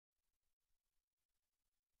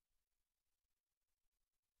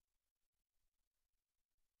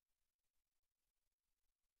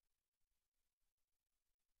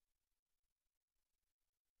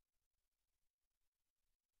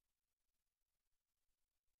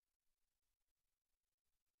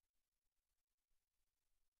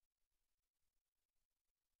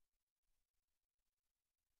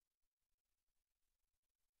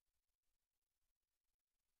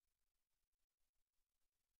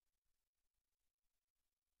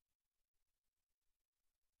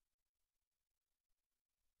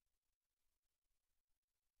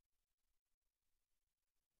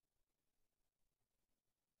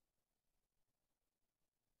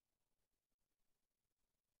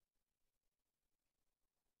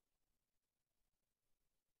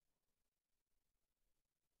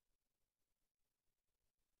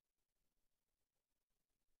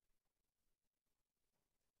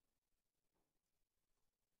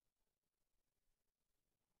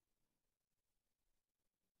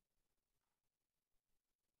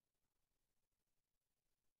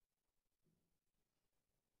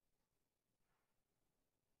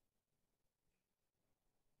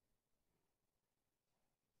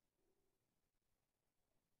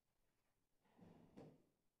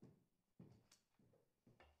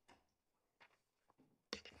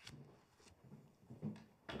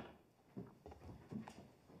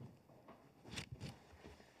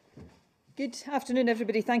Good afternoon,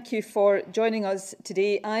 everybody. Thank you for joining us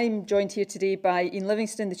today. I'm joined here today by Ian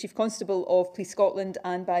Livingston, the Chief Constable of Police Scotland,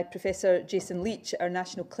 and by Professor Jason Leach, our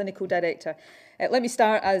National Clinical Director. Let me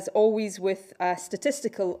start, as always, with a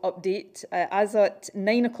statistical update. As at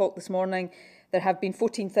 9 o'clock this morning, there have been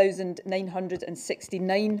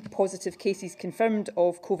 14,969 positive cases confirmed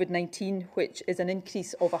of COVID-19, which is an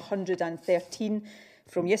increase of 113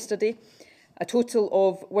 from yesterday. A total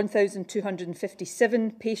of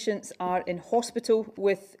 1,257 patients are in hospital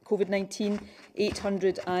with COVID-19.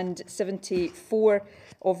 874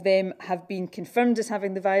 of them have been confirmed as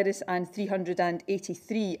having the virus, and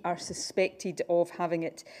 383 are suspected of having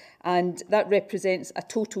it. And that represents a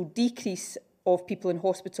total decrease of people in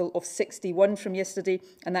hospital of 61 from yesterday,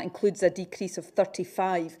 and that includes a decrease of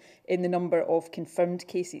 35 in the number of confirmed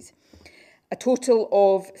cases. A total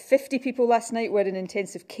of 50 people last night were in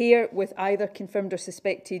intensive care with either confirmed or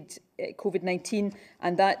suspected COVID-19,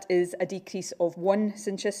 and that is a decrease of 1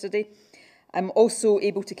 since yesterday. I'm also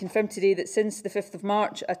able to confirm today that since the 5th of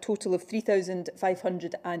March, a total of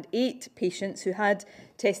 3,508 patients who had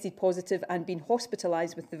tested positive and been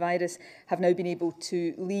hospitalised with the virus have now been able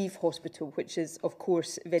to leave hospital, which is, of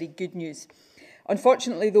course, very good news.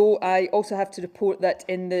 Unfortunately, though, I also have to report that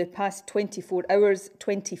in the past 24 hours,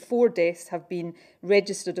 24 deaths have been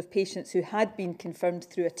registered of patients who had been confirmed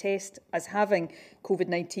through a test as having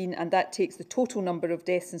COVID-19, and that takes the total number of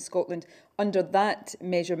deaths in Scotland under that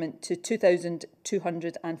measurement to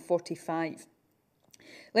 2,245.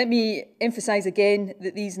 Let me emphasise again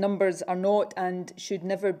that these numbers are not and should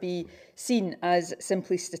never be seen as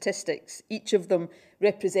simply statistics. Each of them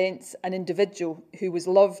represents an individual who was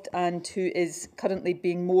loved and who is currently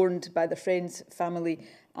being mourned by their friends, family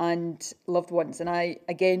and loved ones. And I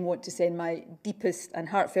again want to send my deepest and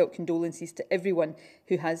heartfelt condolences to everyone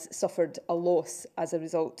who has suffered a loss as a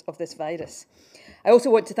result of this virus. I also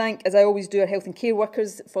want to thank, as I always do, our health and care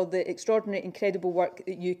workers for the extraordinary, incredible work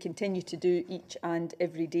that you continue to do each and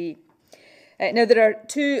every day. Now, there are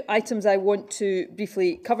two items I want to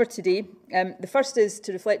briefly cover today. The first is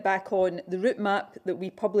to reflect back on the route map that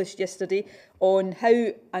we published yesterday on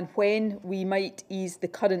how and when we might ease the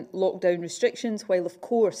current lockdown restrictions, while, of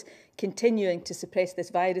course, continuing to suppress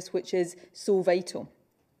this virus, which is so vital.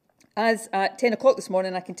 As at 10 o'clock this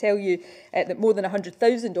morning, I can tell you that more than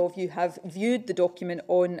 100,000 of you have viewed the document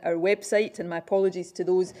on our website, and my apologies to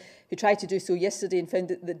those who tried to do so yesterday and found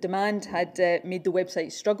that the demand had made the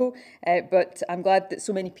website struggle, but I'm glad that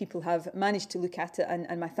so many people have managed to look at it, and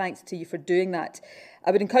my thanks to you for doing that.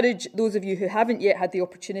 I would encourage those of you who haven't yet had the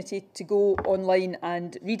opportunity to go online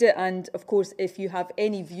and read it, and of course, if you have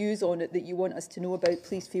any views on it that you want us to know about,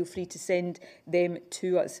 please feel free to send them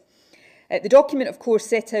to us. The document, of course,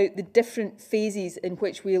 set out the different phases in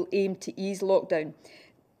which we'll aim to ease lockdown.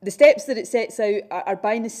 The steps that it sets out are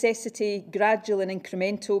by necessity gradual and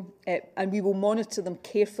incremental, and we will monitor them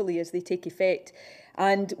carefully as they take effect.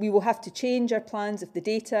 And we will have to change our plans if the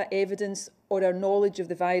data, evidence or our knowledge of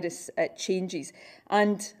the virus changes.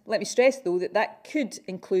 And let me stress, though, that that could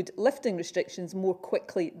include lifting restrictions more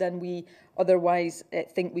quickly than we otherwise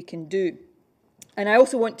think we can do. And I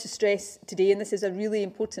also want to stress today, and this is a really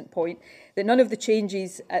important point, that none of the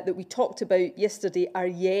changes that we talked about yesterday are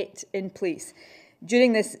yet in place.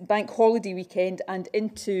 During this bank holiday weekend and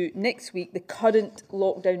into next week, the current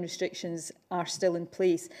lockdown restrictions are still in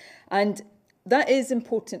place. And that is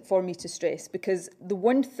important for me to stress, because the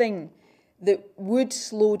one thing that would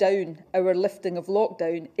slow down our lifting of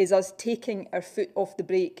lockdown is us taking our foot off the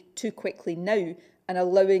brake too quickly now and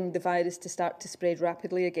allowing the virus to start to spread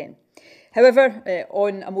rapidly again. However,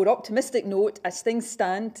 on a more optimistic note, as things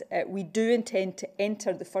stand, we do intend to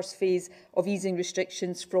enter the first phase of easing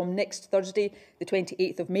restrictions from next Thursday, the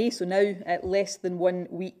 28th of May, so now less than 1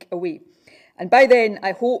 week away. And by then,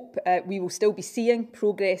 I hope we will still be seeing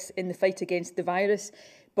progress in the fight against the virus,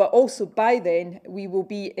 but also by then, we will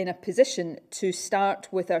be in a position to start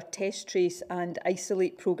with our Test, Trace and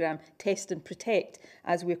Isolate programme, Test and Protect,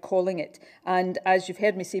 as we're calling it. And as you've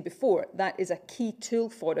heard me say before, that is a key tool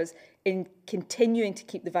for us in continuing to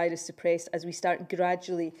keep the virus suppressed as we start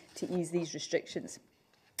gradually to ease these restrictions.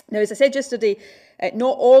 Now, as I said yesterday,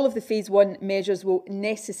 not all of the Phase 1 measures will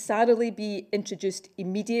necessarily be introduced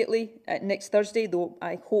immediately next Thursday, though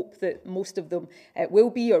I hope that most of them will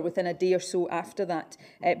be, or within a day or so after that.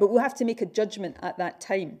 But we'll have to make a judgment at that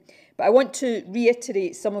time. But I want to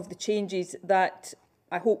reiterate some of the changes that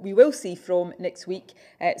I hope we will see from next week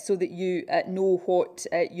so that you know what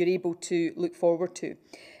you're able to look forward to.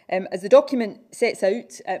 As the document sets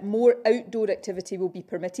out, more outdoor activity will be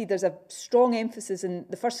permitted. There's a strong emphasis in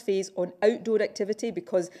the first phase on outdoor activity,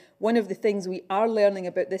 because one of the things we are learning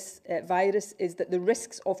about this virus is that the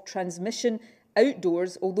risks of transmission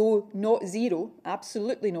outdoors, although not zero,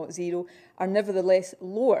 absolutely not zero, are nevertheless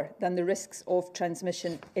lower than the risks of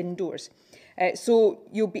transmission indoors. So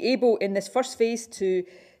you'll be able in this first phase to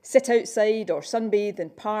sit outside or sunbathe in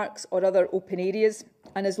parks or other open areas.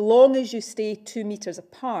 And as long as you stay 2 metres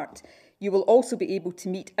apart, you will also be able to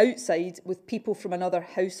meet outside with people from another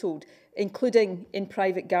household, including in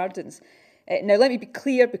private gardens. Now, let me be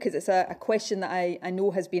clear, because it's a question that I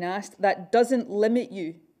know has been asked. That doesn't limit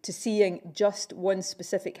you to seeing just one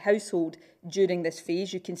specific household during this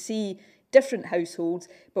phase. You can see different households,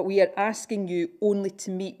 but we are asking you only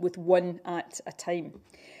to meet with one at a time.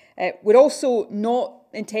 We're also not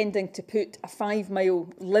intending to put a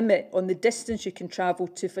 5-mile limit on the distance you can travel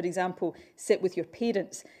to, for example, sit with your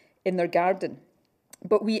parents in their garden.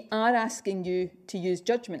 But we are asking you to use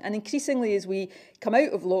judgment. And increasingly, as we come out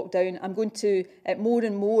of lockdown, I'm going to more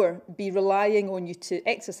and more be relying on you to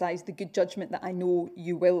exercise the good judgment that I know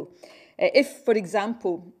you will. If, for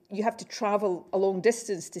example, you have to travel a long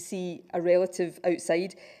distance to see a relative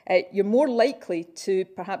outside, you're more likely to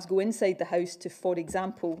perhaps go inside the house to, for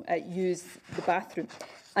example, use the bathroom.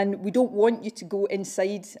 And we don't want you to go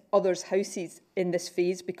inside others' houses in this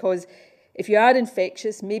phase, because if you are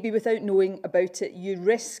infectious, maybe without knowing about it, you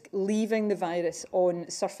risk leaving the virus on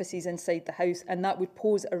surfaces inside the house, and that would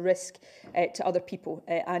pose a risk to other people.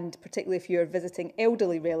 And particularly if you're visiting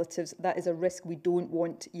elderly relatives, that is a risk we don't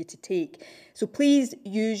want you to take. So please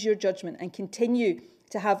use your judgment and continue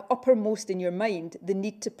to have uppermost in your mind the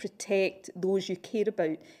need to protect those you care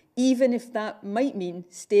about, even if that might mean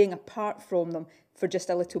staying apart from them for just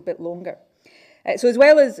a little bit longer. So as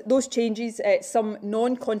well as those changes, some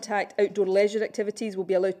non-contact outdoor leisure activities will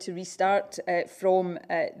be allowed to restart from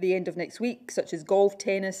the end of next week, such as golf,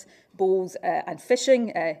 tennis, bowls and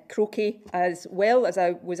fishing, croquet as well, as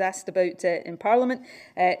I was asked about in Parliament,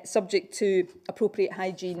 subject to appropriate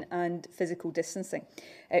hygiene and physical distancing.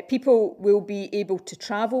 People will be able to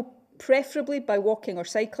travel, preferably by walking or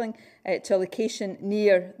cycling, to a location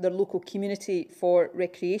near their local community for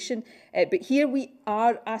recreation. But here we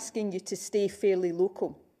are asking you to stay fairly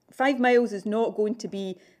local. 5 miles is not going to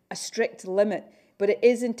be a strict limit, but it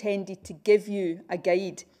is intended to give you a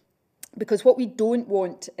guide. Because what we don't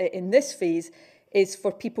want in this phase is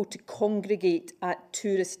for people to congregate at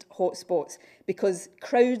tourist hotspots, because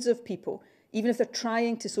crowds of people, even if they're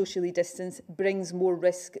trying to socially distance, brings more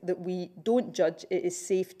risk that we don't judge it is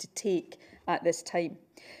safe to take at this time.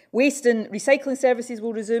 Waste and recycling services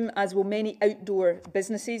will resume, as will many outdoor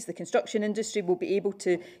businesses. The construction industry will be able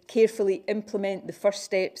to carefully implement the first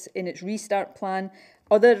steps in its restart plan.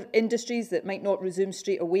 Other industries that might not resume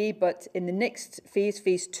straight away, but in the next phase,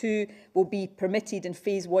 phase 2, will be permitted in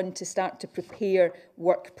phase 1 to start to prepare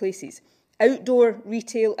workplaces. Outdoor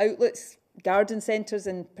retail outlets, garden centres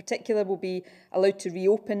in particular, will be allowed to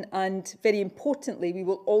reopen, and very importantly, we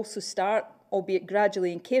will also start, albeit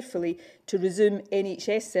gradually and carefully, to resume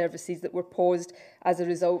NHS services that were paused as a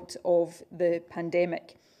result of the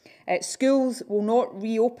pandemic. Schools will not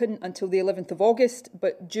reopen until the 11th of August,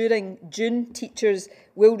 but during June, teachers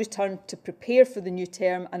will return to prepare for the new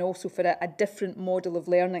term and also for a different model of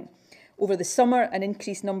learning. Over the summer, an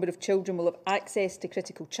increased number of children will have access to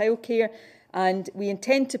critical childcare, and we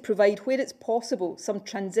intend to provide, where it's possible, some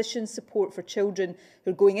transition support for children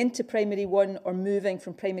who are going into primary 1 or moving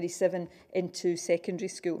from primary 7 into secondary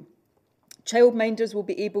school. Childminders will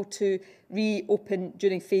be able to reopen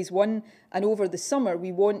during phase 1, and over the summer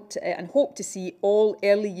we want and hope to see all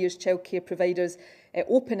early years childcare providers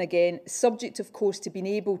open again, subject of course to being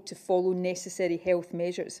able to follow necessary health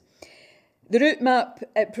measures. The route map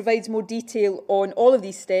provides more detail on all of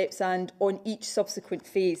these steps and on each subsequent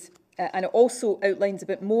phase. And it also outlines a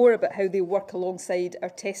bit more about how they work alongside our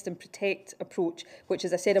test and protect approach, which,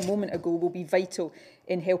 as I said a moment ago, will be vital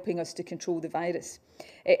in helping us to control the virus.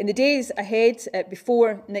 In the days ahead,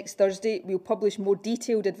 before next Thursday, we'll publish more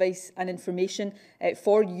detailed advice and information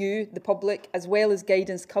for you, the public, as well as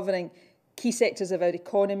guidance covering key sectors of our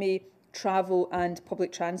economy, travel and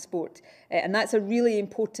public transport. And that's a really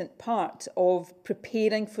important part of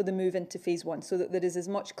preparing for the move into phase 1, so that there is as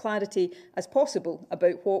much clarity as possible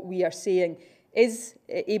about what we are saying is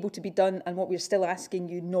able to be done and what we're still asking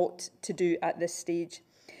you not to do at this stage.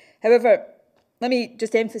 However, let me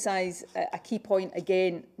just emphasise a key point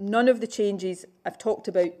again. None of the changes I've talked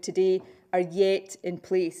about today are yet in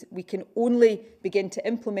place. We can only begin to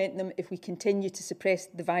implement them if we continue to suppress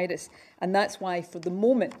the virus, and that's why, for the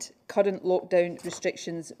moment, current lockdown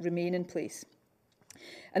restrictions remain in place.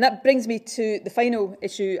 And that brings me to the final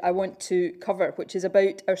issue I want to cover, which is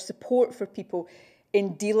about our support for people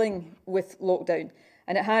in dealing with lockdown.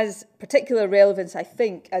 And it has particular relevance, I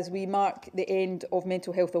think, as we mark the end of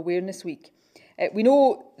Mental Health Awareness Week. We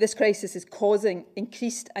know this crisis is causing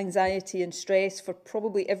increased anxiety and stress for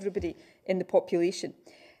probably everybody in the population.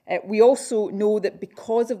 We also know that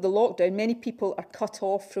because of the lockdown, many people are cut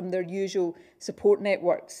off from their usual support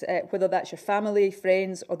networks, whether that's your family,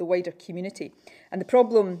 friends or the wider community. And the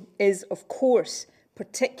problem is, of course,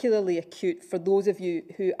 particularly acute for those of you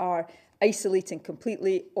who are isolating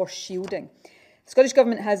completely or shielding. The Scottish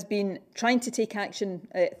Government has been trying to take action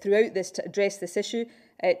throughout this to address this issue.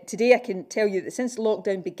 Today I can tell you that since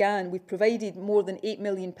lockdown began, we've provided more than £8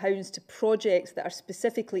 million to projects that are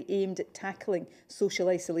specifically aimed at tackling social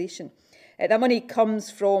isolation. That money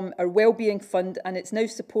comes from our Wellbeing Fund, and it's now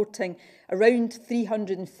supporting around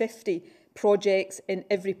 350 projects in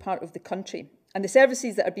every part of the country. And the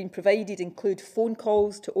services that are being provided include phone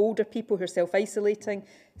calls to older people who are self-isolating,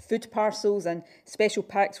 food parcels and special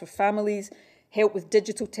packs for families, help with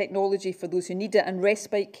digital technology for those who need it, and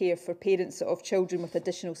respite care for parents of children with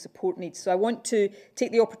additional support needs. So I want to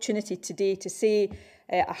take the opportunity today to say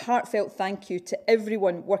a heartfelt thank you to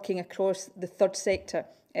everyone working across the third sector,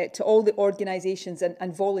 to all the organisations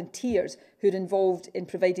and volunteers who are involved in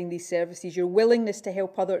providing these services. Your willingness to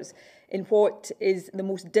help others in what is the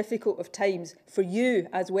most difficult of times for you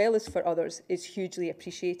as well as for others is hugely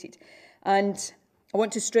appreciated. And I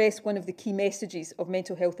want to stress one of the key messages of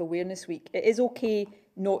Mental Health Awareness Week. It is okay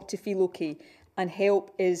not to feel okay, and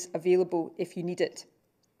help is available if you need it.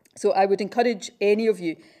 So I would encourage any of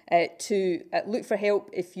you to look for help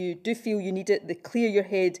if you do feel you need it. The Clear Your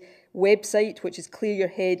Head website, which is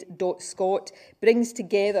clearyourhead.scot, brings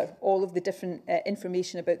together all of the different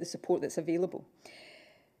information about the support that's available.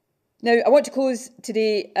 Now, I want to close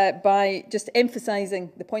today by just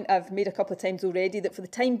emphasising the point I've made a couple of times already, that for the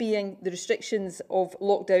time being, the restrictions of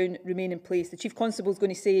lockdown remain in place. The Chief Constable is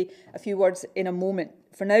going to say a few words in a moment.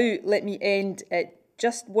 For now, let me end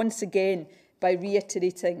just once again by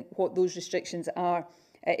reiterating what those restrictions are.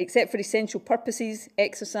 Except for essential purposes,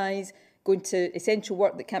 exercise, going to essential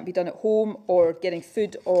work that can't be done at home, or getting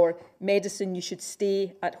food or medicine, you should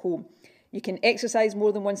stay at home. You can exercise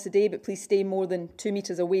more than once a day, but please stay more than 2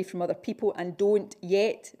 metres away from other people, and don't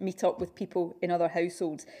yet meet up with people in other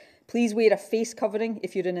households. Please wear a face covering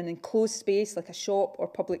if you're in an enclosed space like a shop or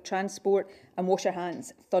public transport, and wash your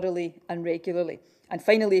hands thoroughly and regularly. And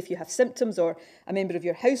finally, if you have symptoms or a member of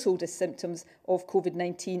your household has symptoms of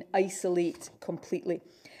COVID-19, isolate completely.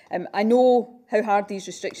 I know how hard these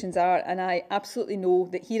restrictions are, and I absolutely know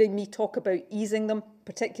that hearing me talk about easing them,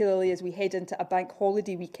 particularly as we head into a bank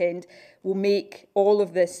holiday weekend, will make all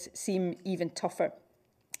of this seem even tougher.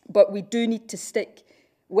 But we do need to stick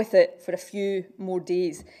with it for a few more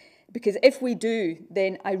days, because if we do,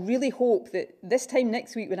 then I really hope that this time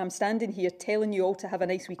next week, when I'm standing here telling you all to have a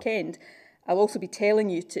nice weekend, I'll also be telling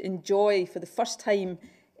you to enjoy, for the first time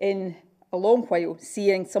in a long while,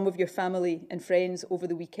 seeing some of your family and friends over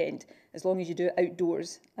the weekend, as long as you do it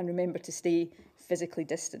outdoors and remember to stay physically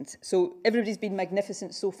distant. So everybody's been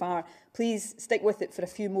magnificent so far. Please stick with it for a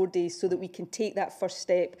few more days so that we can take that first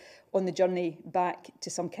step on the journey back to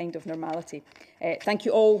some kind of normality. Thank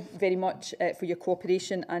you all very much for your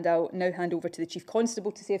cooperation, and I'll now hand over to the Chief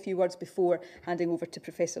Constable to say a few words before handing over to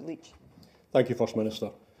Professor Leach. Thank you, First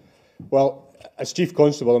Minister. Well, as Chief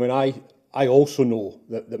Constable, I also know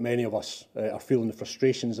that many of us are feeling the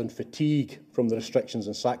frustrations and fatigue from the restrictions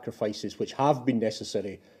and sacrifices which have been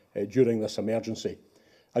necessary during this emergency.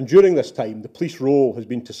 And during this time, the police role has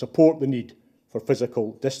been to support the need for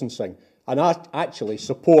physical distancing and actually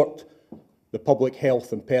support the public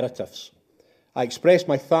health imperatives. I express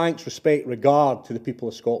my thanks, respect, regard to the people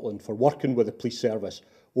of Scotland for working with the police service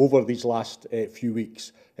over these last few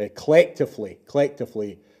weeks. Collectively,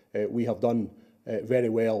 we have done very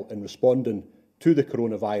well in responding to the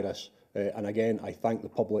coronavirus, and again I thank the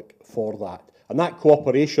public for that. And that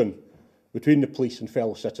cooperation between the police and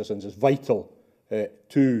fellow citizens is vital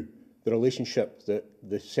to the relationship that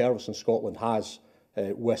the service in Scotland has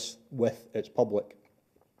with its public.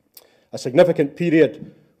 A significant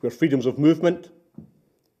period where freedoms of movement,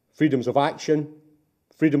 freedoms of action,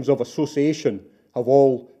 freedoms of association have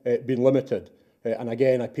all been limited, and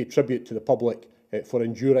again I pay tribute to the public for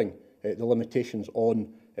enduring the limitations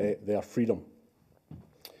on their freedom.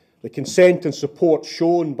 The consent and support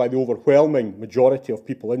shown by the overwhelming majority of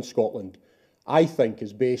people in Scotland, I think,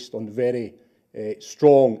 is based on the very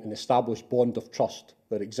strong and established bond of trust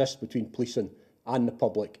that exists between policing and the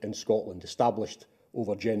public in Scotland, established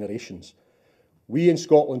over generations. We in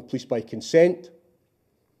Scotland police by consent,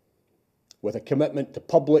 with a commitment to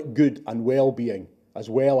public good and well-being, as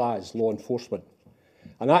well as law enforcement.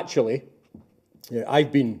 And actually,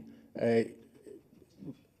 I've been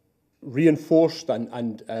reinforced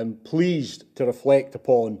and pleased to reflect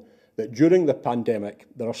upon that during the pandemic,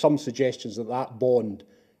 there are some suggestions that that bond,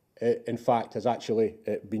 in fact, has actually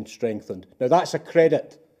been strengthened. Now, that's a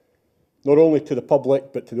credit not only to the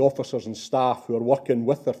public, but to the officers and staff who are working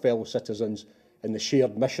with their fellow citizens in the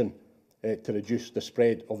shared mission to reduce the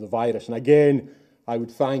spread of the virus. And again, I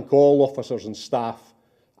would thank all officers and staff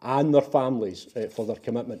and their families for their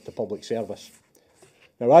commitment to public service.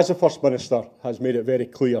 Now, as the First Minister has made it very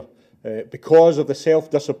clear, because of the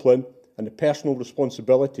self-discipline and the personal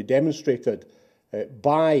responsibility demonstrated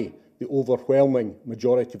by the overwhelming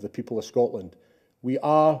majority of the people of Scotland, we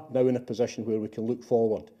are now in a position where we can look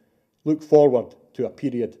forward to a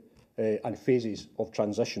period and phases of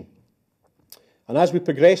transition. And as we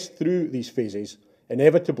progress through these phases,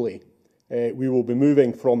 inevitably, we will be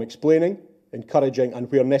moving from explaining, encouraging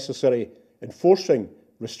and, where necessary, enforcing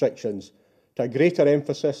restrictions to a greater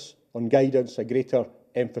emphasis on guidance, a greater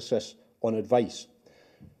emphasis on advice.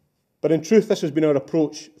 But in truth, this has been our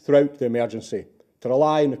approach throughout the emergency, to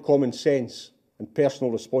rely on the common sense and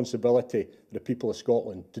personal responsibility of the people of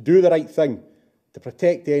Scotland, to do the right thing, to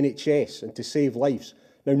protect the NHS and to save lives.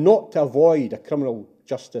 Now, not to avoid a criminal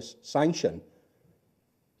justice sanction,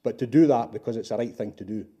 but to do that because it's the right thing to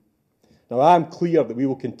do. Now, I am clear that we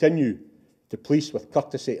will continue to police with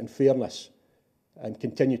courtesy and fairness and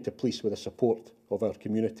continue to police with the support of our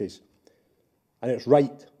communities. And it's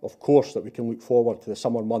right, of course, that we can look forward to the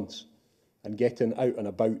summer months and getting out and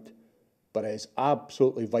about. But it is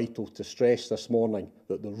absolutely vital to stress this morning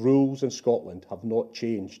that the rules in Scotland have not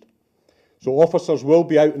changed. So officers will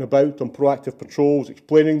be out and about on proactive patrols,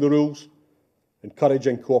 explaining the rules,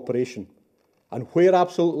 encouraging cooperation. And where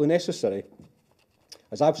absolutely necessary,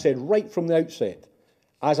 as I've said right from the outset,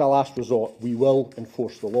 as a last resort, we will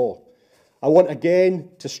enforce the law. I want again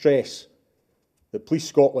to stress that Police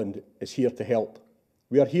Scotland is here to help.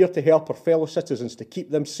 We are here to help our fellow citizens to keep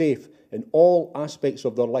them safe in all aspects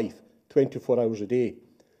of their life, 24 hours a day.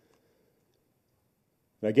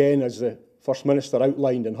 And again, as the First Minister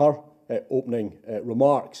outlined in her opening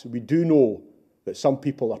remarks, we do know that some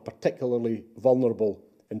people are particularly vulnerable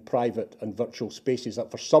in private and virtual spaces,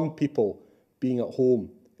 that for some people being at home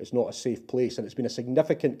is not a safe place, and it's been a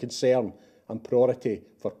significant concern and priority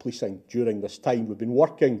for policing during this time. We've been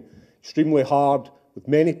working extremely hard with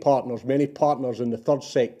many partners in the third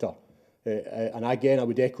sector, and again I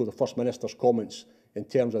would echo the First Minister's comments in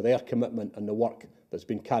terms of their commitment and the work that's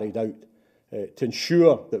been carried out to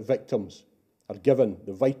ensure that victims are given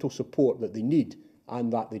the vital support that they need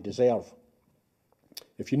and that they deserve.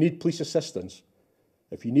 If you need police assistance,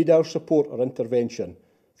 if you need our support or intervention,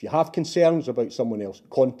 if you have concerns about someone else,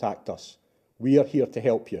 contact us. We are here to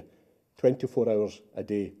help you 24 hours a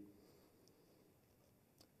day.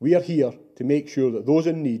 We are here to make sure that those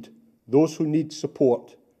in need, those who need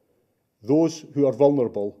support, those who are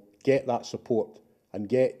vulnerable, get that support and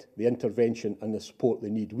get the intervention and the support they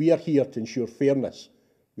need. We are here to ensure fairness.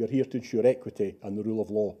 We are here to ensure equity and the rule of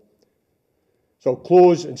law. So I'll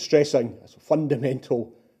close in stressing a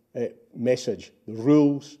fundamental message. The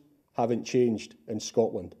rules haven't changed in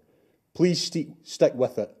Scotland. Please stick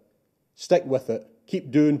with it. Stick with it.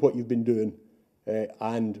 Keep doing what you've been doing,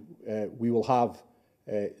 and we will have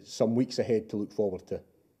some weeks ahead to look forward to.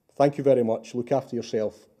 Thank you very much. Look after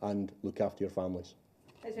yourself and look after your families.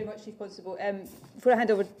 Thanks very much, Chief Constable. Before I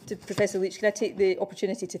hand over to Professor Leach, can I take the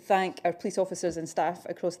opportunity to thank our police officers and staff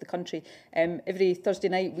across the country. Every Thursday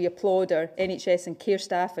night we applaud our NHS and care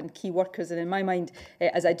staff and key workers, and in my mind,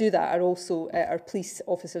 as I do that, are also our police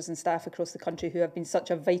officers and staff across the country who have been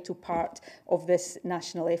such a vital part of this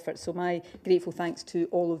national effort. So my grateful thanks to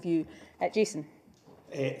all of you. Jason.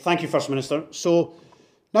 Thank you, First Minister. So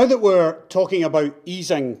now that we're talking about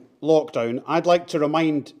easing lockdown, I'd like to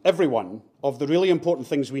remind everyone of the really important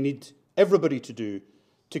things we need everybody to do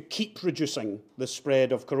to keep reducing the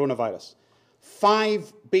spread of coronavirus.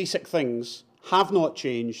 5 basic things have not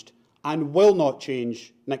changed and will not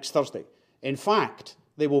change next Thursday. In fact,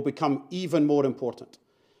 they will become even more important.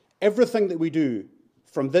 Everything that we do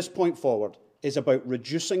from this point forward is about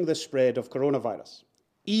reducing the spread of coronavirus,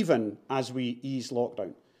 even as we ease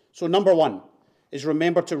lockdown. So number 1 is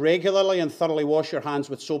remember to regularly and thoroughly wash your hands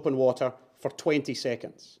with soap and water for 20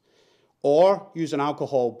 seconds. Or use an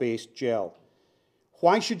alcohol-based gel.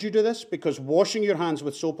 Why should you do this? Because washing your hands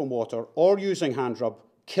with soap and water or using hand rub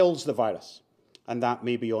kills the virus, and that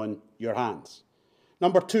may be on your hands.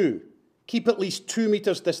 Number 2, keep at least 2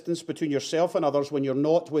 metres distance between yourself and others when you're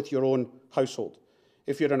not with your own household.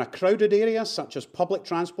 If you're in a crowded area, such as public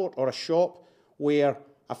transport or a shop, wear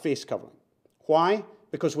a face covering. Why?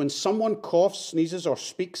 Because when someone coughs, sneezes or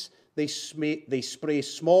speaks, they spray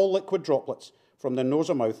small liquid droplets from their nose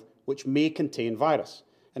or mouth, which may contain virus.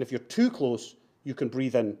 And if you're too close, you can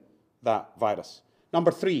breathe in that virus.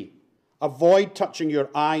 Number 3, avoid touching your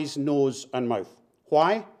eyes, nose and mouth.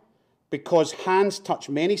 Why? Because hands touch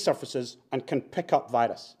many surfaces and can pick up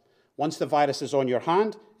virus. Once the virus is on your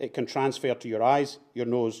hand, it can transfer to your eyes, your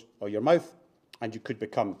nose or your mouth, and you could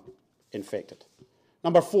become infected.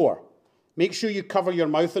 Number 4, make sure you cover your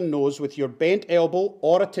mouth and nose with your bent elbow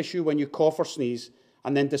or a tissue when you cough or sneeze,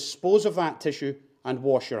 and then dispose of that tissue and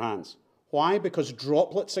wash your hands. Why? Because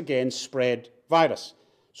droplets again spread virus.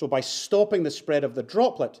 So by stopping the spread of the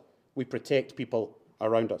droplet, we protect people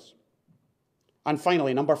around us. And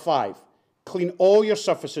finally, number 5, clean all your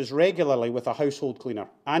surfaces regularly with a household cleaner.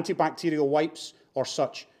 Antibacterial wipes or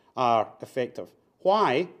such are effective.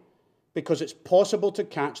 Why? Because it's possible to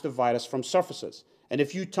catch the virus from surfaces. And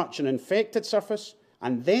if you touch an infected surface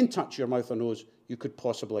and then touch your mouth or nose, you could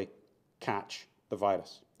possibly catch the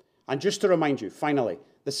virus. And just to remind you, finally,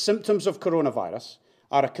 the symptoms of coronavirus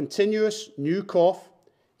are a continuous new cough,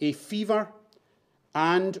 a fever,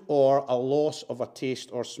 and or a loss of a taste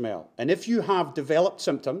or smell. And if you have developed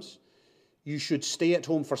symptoms, you should stay at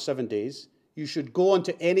home for 7 days. You should go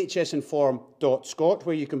onto nhsinform.scot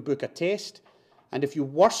where you can book a test. And if you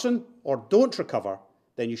worsen or don't recover,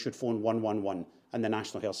 then you should phone 111 and the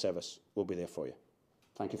National Health Service will be there for you.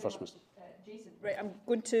 Thank you, First Minister. Jason. Right, I'm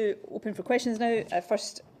going to open for questions now.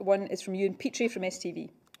 First one is from Ewan Petrie from STV.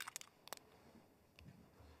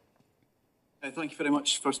 Thank you very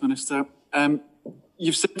much, First Minister.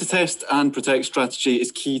 You've said the test and protect strategy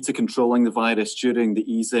is key to controlling the virus during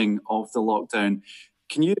the easing of the lockdown.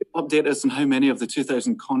 Can you update us on how many of the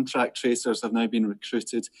 2,000 contract tracers have now been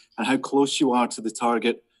recruited and how close you are to the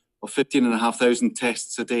target of 15,500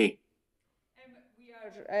 tests a day?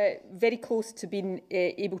 We are very close to being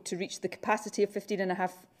able to reach the capacity of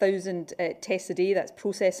 15,500 tests a day. That's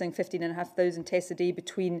processing 15,500 tests a day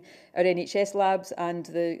between our NHS labs and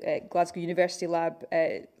the Glasgow University lab,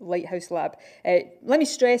 Lighthouse lab. Let me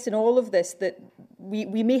stress in all of this that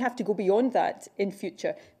we may have to go beyond that in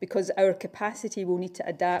future because our capacity will need to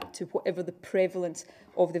adapt to whatever the prevalence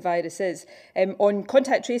of the virus is. On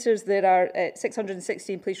contact tracers, there are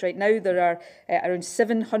 660 in place right now. There are around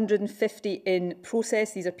 750 in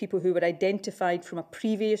process. These are people who were identified from a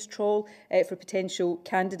previous trawl for potential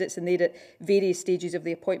candidates, and they're at various stages of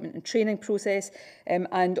the appointment and training process.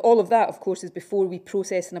 And all of that, of course, is before we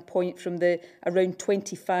process and appoint from the around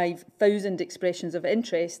 25,000 expressions of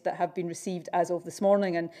interest that have been received as of this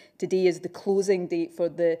morning. And today is the closing date for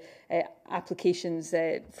the applications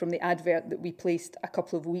from the advert that we placed a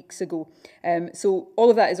couple of weeks ago. So all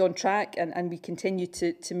of that is on track, and we continue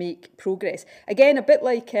to make progress. Again, a bit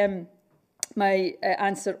like my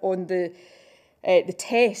answer on the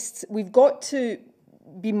tests, we've got to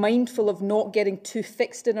be mindful of not getting too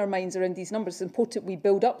fixed in our minds around these numbers. It's important we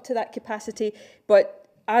build up to that capacity, but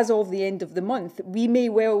as of the end of the month, we may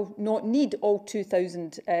well not need all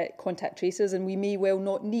 2,000 contact tracers, and we may well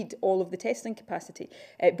not need all of the testing capacity.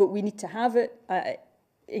 But we need to have it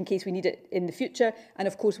in case we need it in the future. And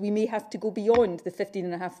of course, we may have to go beyond the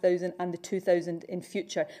 15,500 and the 2,000 in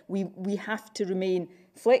future. We have to remain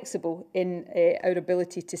flexible in our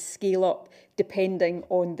ability to scale up depending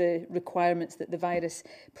on the requirements that the virus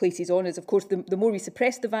places on us. Of course, the more we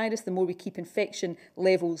suppress the virus, the more we keep infection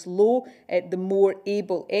levels low, the more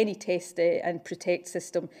able any test and protect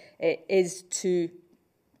system is to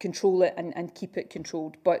control it and keep it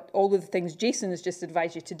controlled. But all of the things Jason has just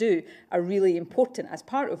advised you to do are really important as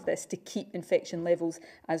part of this to keep infection levels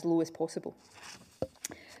as low as possible.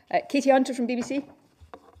 Katie Hunter from BBC.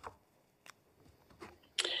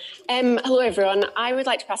 Hello everyone. I would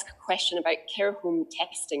like to ask a question about care home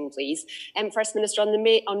testing, please. First Minister, on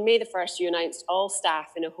May the 1st, you announced all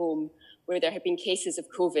staff in a home where there had been cases of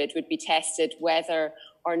COVID would be tested whether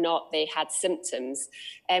or not they had symptoms.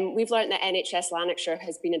 We've learned that NHS Lanarkshire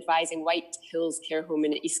has been advising White Hills Care Home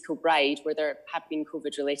in East Kilbride, where there have been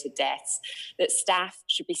COVID-related deaths, that staff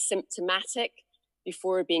should be symptomatic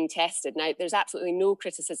before being tested. Now, there's absolutely no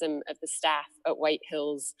criticism of the staff at White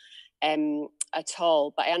Hills at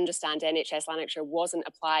all, but I understand NHS Lanarkshire wasn't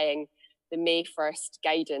applying the May 1st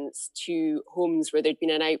guidance to homes where there'd been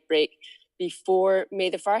an outbreak before May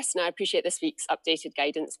the 1st. Now, I appreciate this week's updated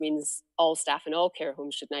guidance means all staff in all care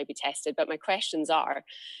homes should now be tested, but my questions are,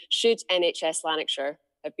 should NHS Lanarkshire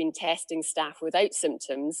have been testing staff without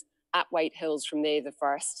symptoms at White Hills from May the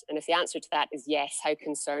 1st? And if the answer to that is yes, how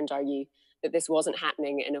concerned are you that this wasn't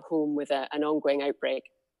happening in a home with an ongoing outbreak?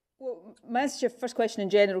 Well, my answer to your first question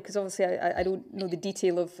in general, because obviously I don't know the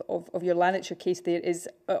detail of your Lanarkshire case there, is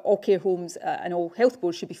all care homes and all health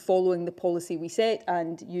boards should be following the policy we set,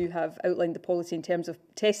 and you have outlined the policy in terms of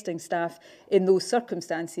testing staff in those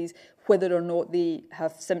circumstances, whether or not they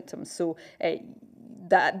have symptoms. So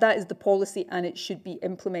that is the policy, and it should be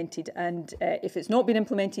implemented. And if it's not been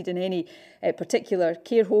implemented in any particular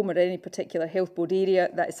care home or any particular health board area,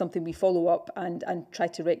 that is something we follow up and try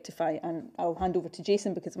to rectify. And I'll hand over to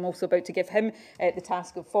Jason, because I'm also about to give him the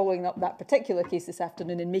task of following up that particular case this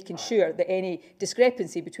afternoon and making sure that any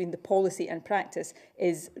discrepancy between the policy and practice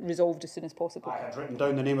is resolved as soon as possible. I had written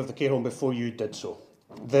down the name of the care home before you did so.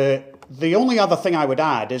 The only other thing I would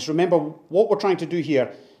add is, remember, what we're trying to do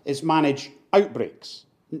here is manage outbreaks,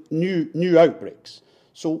 new outbreaks.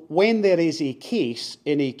 So when there is a case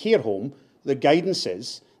in a care home, the guidance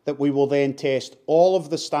is that we will then test all of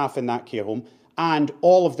the staff in that care home and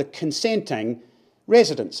all of the consenting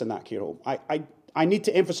residents in that care home. I need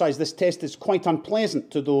to emphasise this test is quite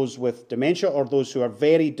unpleasant to those with dementia or those who are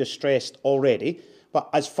very distressed already, but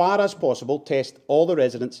as far as possible, test all the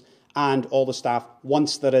residents and all the staff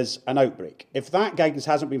once there is an outbreak. If that guidance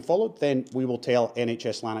hasn't been followed, then we will tell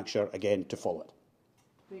NHS Lanarkshire again to follow it.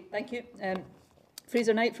 Great, thank you.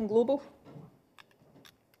 Fraser Knight from Global.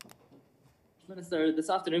 Minister, this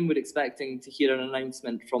afternoon we're expecting to hear an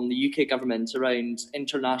announcement from the UK government around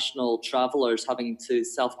international travellers having to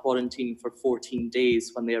self-quarantine for 14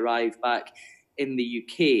 days when they arrive back in the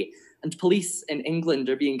UK. And police in England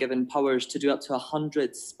are being given powers to do up to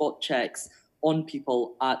 100 spot checks on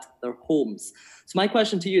people at their homes. So my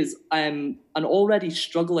question to you is, an already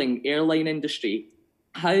struggling airline industry,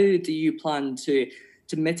 how do you plan to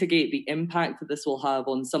mitigate the impact that this will have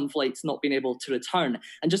on some flights not being able to return?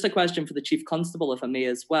 And just a question for the Chief Constable, if I may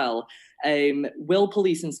as well. Will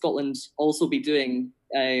police in Scotland also be doing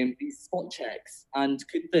these spot checks? And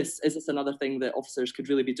is this another thing that officers could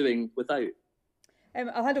really be doing without?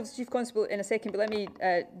 I'll hand over to Chief Constable in a second, but let me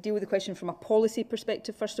deal with the question from a policy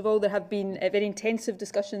perspective. First of all, there have been very intensive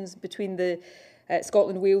discussions between the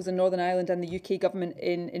Scotland, Wales and Northern Ireland and the UK government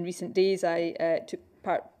in recent days. I took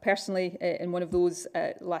part personally in one of those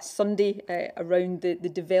last Sunday around the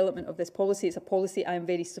development of this policy. It's a policy I am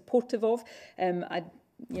very supportive of. I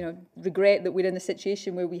regret that we're in a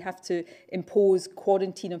situation where we have to impose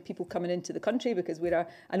quarantine on people coming into the country, because we're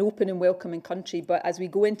an open and welcoming country. But as we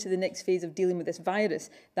go into the next phase of dealing with this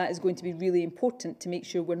virus, that is going to be really important to make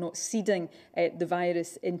sure we're not seeding the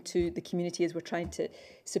virus into the community as we're trying to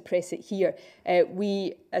suppress it here.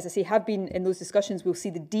 We, as I say, have been in those discussions. We'll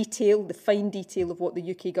see the fine detail of what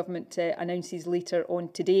the UK government announces later on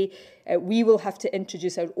today. We will have to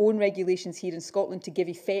introduce our own regulations here in Scotland to give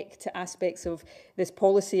effect to aspects of this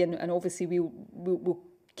policy, and obviously we'll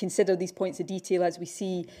consider these points of detail as we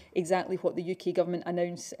see exactly what the UK government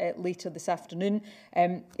announce later this afternoon.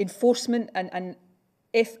 Enforcement and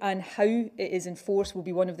if and how it is enforced will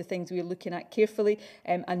be one of the things we are looking at carefully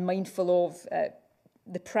and mindful of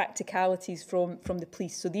the practicalities from the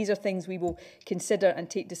police. So these are things we will consider and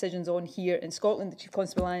take decisions on here in Scotland. The Chief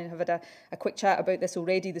Constable and I have had a quick chat about this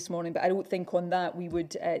already this morning, but I don't think on that we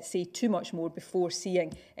would say too much more before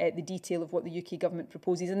seeing the detail of what the UK government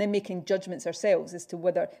proposes and then making judgments ourselves as to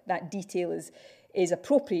whether that detail is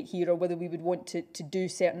appropriate here or whether we would want to do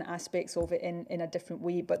certain aspects of it in a different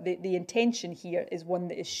way. But the intention here is one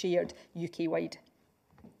that is shared UK-wide.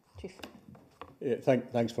 Chief. Yeah,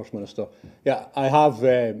 thanks, First Minister. Yeah, I have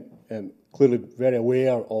clearly very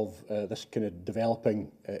aware of this kind of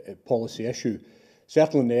developing policy issue.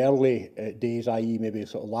 Certainly in the early days, i.e. maybe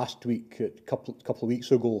sort of last week, a couple of weeks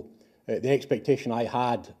ago, the expectation I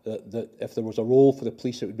had that if there was a role for the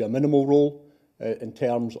police, it would be a minimal role in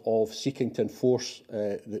terms of seeking to enforce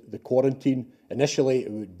the quarantine. Initially,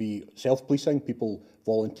 it would be self-policing, people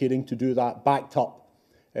volunteering to do that, backed up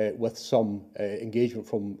with some engagement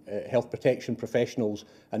from health protection professionals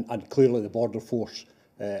and clearly the border force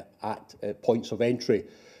at points of entry.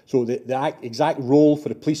 So the exact role for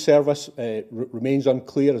the police service remains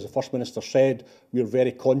unclear. As the First Minister said, we are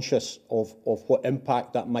very conscious of what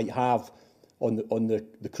impact that might have on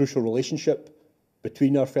the crucial relationship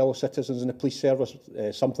between our fellow citizens and the police service,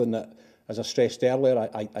 something that, as I stressed earlier,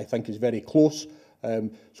 I think is very close.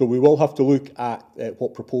 So we will have to look at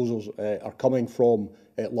what proposals are coming from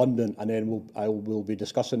London, and then I will be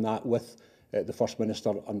discussing that with the First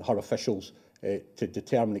Minister and her officials to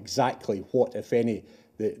determine exactly what, if any,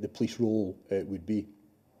 the police role would be.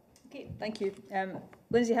 Okay, thank you.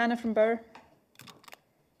 Lindsay Hanna from Bauer.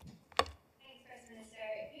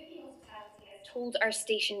 told our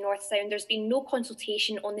station North Sound there's been no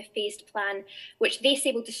consultation on the phased plan, which they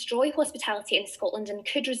say will destroy hospitality in Scotland and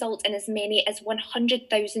could result in as many as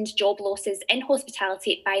 100,000 job losses in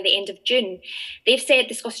hospitality by the end of June. They've said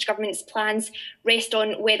the Scottish Government's plans rest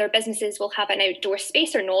on whether businesses will have an outdoor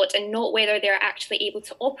space or not, and not whether they're actually able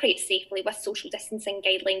to operate safely with social distancing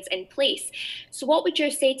guidelines in place. So what would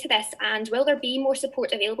you say to this, and will there be more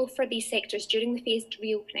support available for these sectors during the phased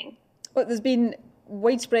reopening? Well, there's been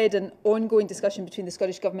widespread and ongoing discussion between the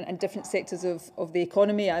Scottish Government and different sectors of the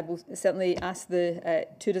economy. I will certainly ask the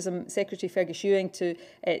Tourism Secretary Fergus Ewing to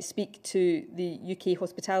speak to the UK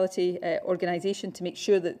Hospitality Organisation to make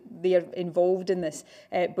sure that they are involved in this.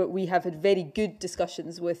 But we have had very good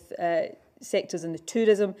discussions with sectors in the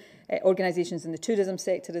tourism, organisations in the tourism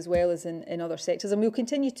sector as well as in other sectors, and we'll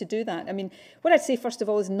continue to do that. I mean, what I'd say first of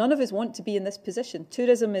all is none of us want to be in this position.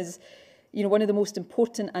 Tourism is one of the most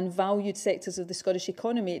important and valued sectors of the Scottish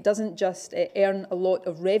economy. It doesn't just earn a lot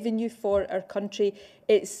of revenue for our country,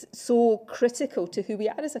 it's so critical to who we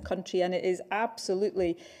are as a country, and it is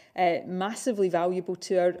absolutely massively valuable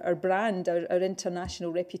to our brand, our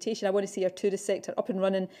international reputation. I want to see our tourist sector up and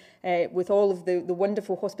running with all of the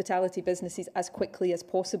wonderful hospitality businesses as quickly as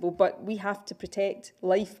possible, but we have to protect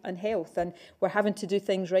life and health, and we're having to do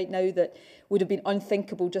things right now that would have been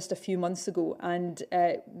unthinkable just a few months ago, and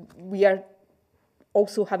we are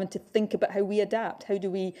also having to think about how we adapt. How do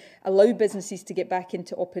we allow businesses to get back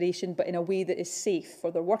into operation, but in a way that is safe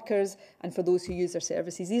for their workers and for those who use their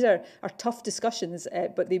services? These are tough discussions,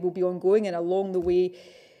 but they will be ongoing, and along the way,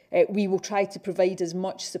 we will try to provide as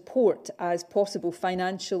much support as possible,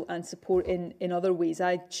 financial and support in other ways.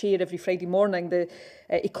 I chair every Friday morning the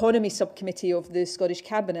Economy Subcommittee of the Scottish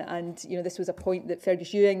Cabinet, and this was a point that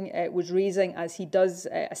Fergus Ewing was raising, as he does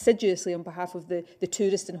assiduously on behalf of the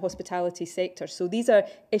tourist and hospitality sector. So these are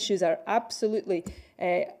issues that are absolutely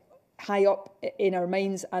high up in our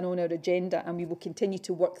minds and on our agenda, and we will continue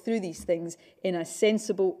to work through these things in a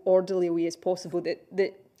sensible, orderly way as possible.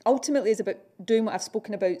 That ultimately is about doing what I've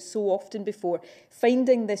spoken about so often before,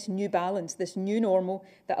 finding this new balance, this new normal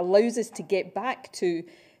that allows us to get back to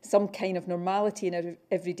some kind of normality in our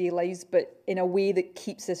everyday lives, but in a way that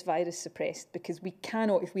keeps this virus suppressed. Because we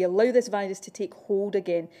cannot, if we allow this virus to take hold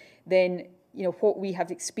again, then what we have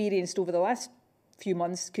experienced over the last few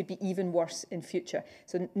months could be even worse in future.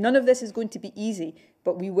 So none of this is going to be easy,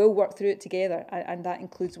 but we will work through it together, and that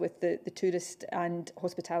includes with the tourist and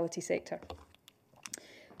hospitality sector.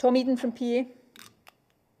 Tom Eden from PA.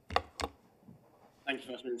 Thank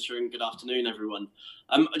you, First Minister, and good afternoon, everyone.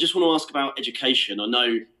 I just want to ask about education. I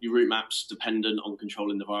know your route map's dependent on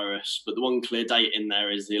controlling the virus, but the one clear date in there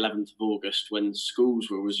is the 11th of August when schools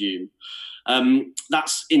will resume.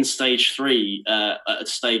 That's in stage 3, at a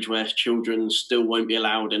stage where children still won't be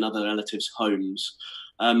allowed in other relatives' homes.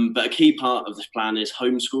 But a key part of this plan is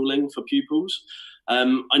homeschooling for pupils.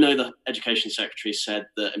 I know the Education Secretary said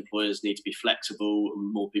that employers need to be flexible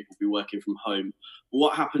and more people will be working from home.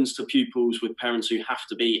 What happens to pupils with parents who have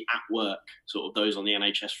to be at work, sort of those on the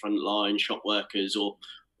NHS front line, shop workers, or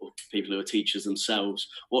people who are teachers themselves?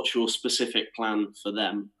 What's your specific plan for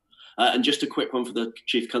them? And just a quick one for the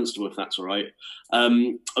Chief Constable, if that's all right.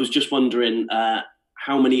 I was just wondering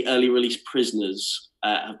how many early release prisoners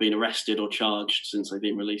have been arrested or charged since they've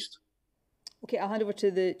been released? Okay, I'll hand over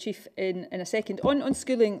to the Chief in a second. On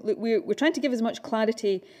schooling, look, we're trying to give as much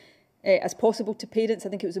clarity as possible to parents. I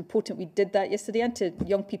think it was important we did that yesterday, and to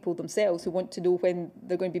young people themselves who want to know when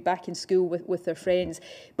they're going to be back in school with their friends.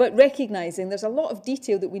 But recognising there's a lot of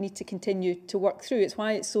detail that we need to continue to work through. It's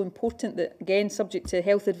why it's so important that, again, subject to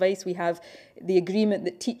health advice, we have the agreement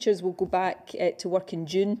that teachers will go back to work in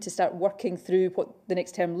June to start working through what the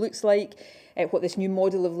next term looks like, what this new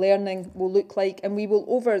model of learning will look like. And we will,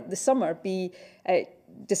 over the summer, be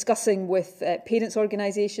discussing with parents'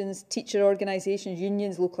 organisations, teacher organisations,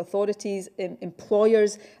 unions, local authorities,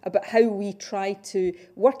 employers, about how we try to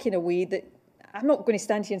work in a way that, I'm not going to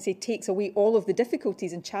stand here and say takes away all of the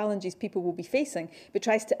difficulties and challenges people will be facing, but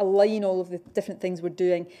tries to align all of the different things we're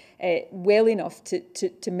doing well enough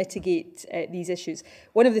to mitigate these issues.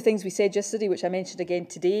 One of the things we said yesterday, which I mentioned again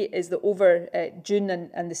today, is that over June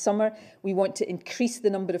and the summer, we want to increase the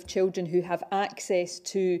number of children who have access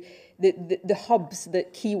to the hubs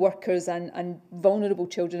that key workers and vulnerable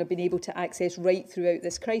children have been able to access right throughout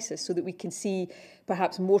this crisis, so that we can see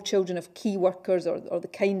perhaps more children of key workers or the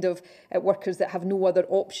kind of workers that have no other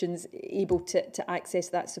options able to access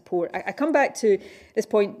that support. I come back to this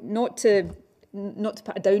point not to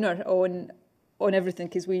put a downer on everything,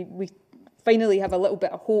 because we finally have a little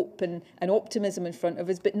bit of hope and optimism in front of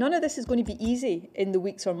us, but none of this is going to be easy in the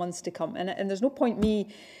weeks or months to come, and there's no point me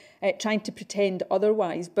trying to pretend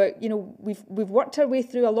otherwise. But, you know, we've worked our way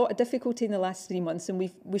through a lot of difficulty in the last 3 months, and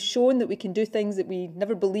we've shown that we can do things that we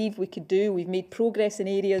never believed we could do. We've made progress in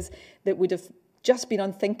areas that would have just been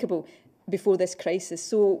unthinkable before this crisis.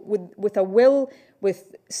 So with a will,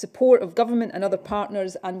 with support of government and other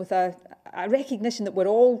partners, and with a recognition that we're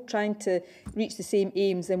all trying to reach the same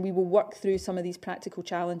aims, then we will work through some of these practical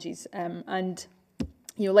challenges. And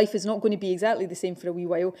you know, life is not going to be exactly the same for a wee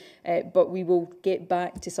while, but we will get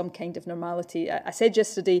back to some kind of normality. I said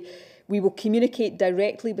yesterday, we will communicate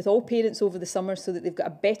directly with all parents over the summer so that they've got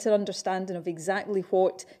a better understanding of exactly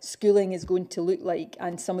what schooling is going to look like,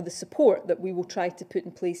 and some of the support that we will try to put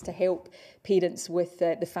in place to help parents with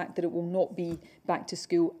the fact that it will not be back to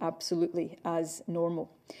school absolutely as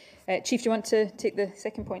normal. Chief, do you want to take the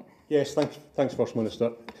second point? Yes, thanks First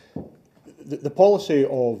Minister. The policy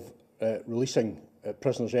of releasing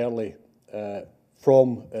prisoners early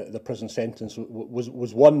from the prison sentence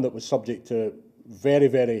was one that was subject to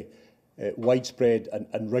very widespread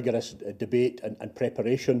and rigorous debate and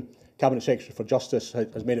preparation. Cabinet Secretary for Justice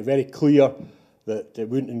has made it very clear that it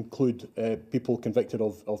wouldn't include people convicted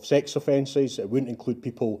of sex offences, it wouldn't include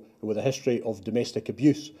people with a history of domestic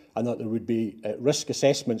abuse, and that there would be risk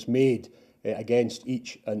assessments made against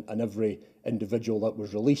each and every individual that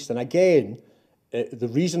was released. And again, the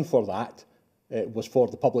reason for that was for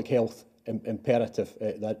the public health imperative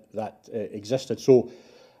that existed. So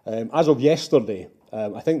as of yesterday,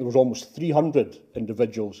 I think there was almost 300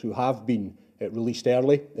 individuals who have been released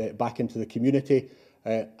early back into the community,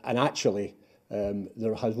 and actually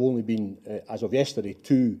there has only been, as of yesterday,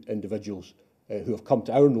 2 individuals who have come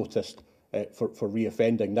to our notice for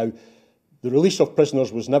re-offending. Now, the release of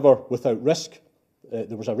prisoners was never without risk.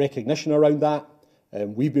 There was a recognition around that.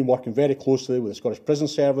 We've been working very closely with the Scottish Prison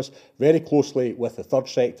Service, very closely with the third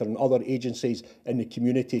sector and other agencies in the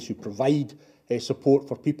communities who provide support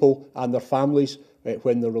for people and their families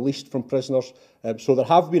when they're released from prisoners. So there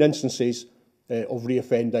have been instances of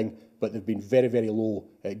re-offending, but they've been very low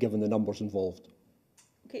given the numbers involved.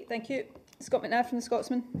 Okay, thank you. Scott McNabb from the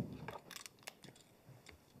Scotsman.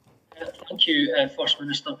 Thank you, First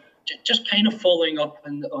Minister. Just kind of following up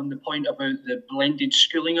on the point about the blended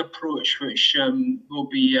schooling approach, which will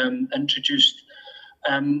be introduced.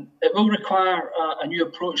 It will require a new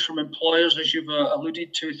approach from employers, as you've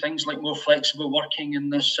alluded to, things like more flexible working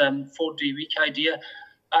and this 4-day week idea.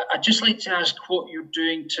 I'd just like to ask what you're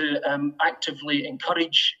doing to actively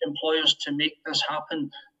encourage employers to make this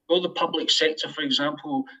happen. Will the public sector, for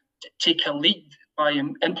example, take a lead by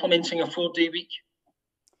implementing a 4-day week?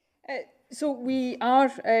 So we are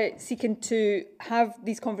seeking to have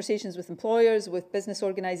these conversations with employers, with business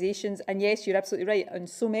organisations, and yes, you're absolutely right. On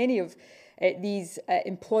so many of these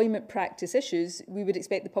employment practice issues, we would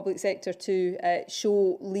expect the public sector to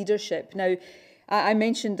show leadership. Now, I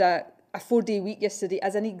mentioned a 4-day week yesterday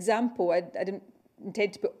as an example. I didn't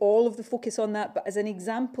intend to put all of the focus on that, but as an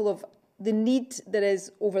example of the need there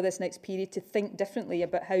is over this next period to think differently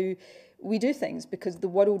about how we do things, because the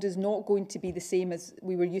world is not going to be the same as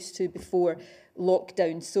we were used to before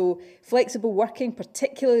lockdown. So flexible working,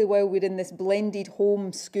 particularly while we're in this blended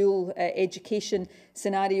home school education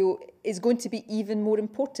scenario, is going to be even more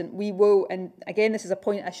important. We will, and again, this is a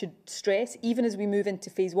point I should stress, even as we move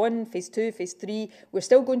into phase 1, phase 2, phase 3, we're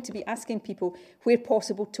still going to be asking people, where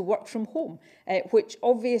possible, to work from home, which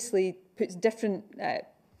obviously puts different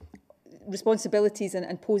responsibilities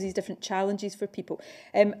and poses different challenges for people.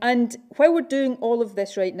 And while we're doing all of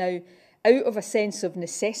this right now, out of a sense of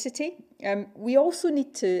necessity, we also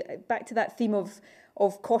need to, back to that theme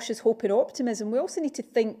of cautious hope and optimism, we also need to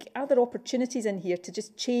think, are there opportunities in here to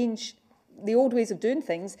just change the old ways of doing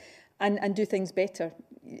things and do things better?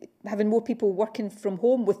 Having more people working from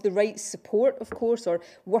home with the right support, of course, or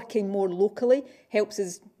working more locally helps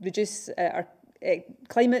us reduce our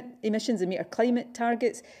climate emissions and meet our climate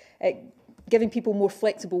targets. Giving people more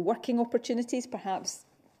flexible working opportunities perhaps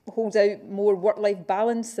holds out more work-life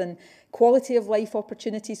balance and quality of life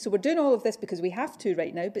opportunities. So we're doing all of this because we have to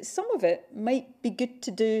right now, but some of it might be good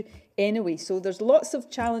to do anyway. So there's lots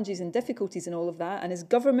of challenges and difficulties in all of that. And as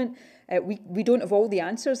government, we don't have all the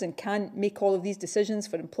answers and can't make all of these decisions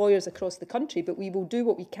for employers across the country, but we will do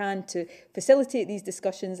what we can to facilitate these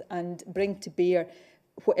discussions and bring to bear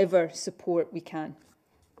whatever support we can.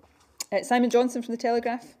 Simon Johnson from The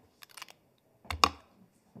Telegraph.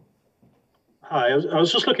 Hi, I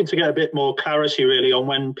was just looking to get a bit more clarity really on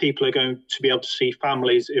when people are going to be able to see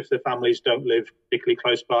families if the families don't live particularly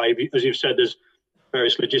close by. As you've said, there's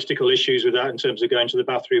various logistical issues with that in terms of going to the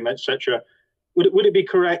bathroom, etc. Would it be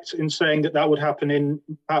correct in saying that that would happen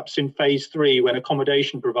perhaps in phase 3 when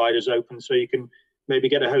accommodation providers open, so you can maybe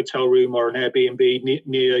get a hotel room or an Airbnb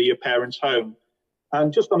near your parents' home.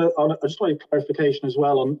 And just I just want clarification as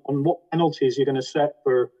well on what penalties you're going to set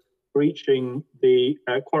for breaching the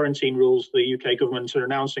quarantine rules the UK government are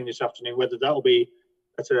announcing this afternoon, whether that will be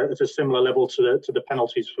at a similar level to the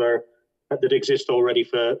penalties for that exist already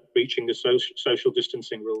for breaching the social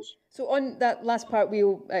distancing rules. So on that last part,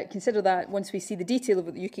 we'll consider that once we see the detail of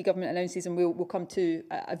what the UK government announces, and we'll come to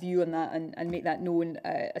a view on that and make that known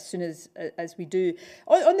as soon as we do.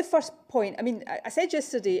 On the first point, I mean, I said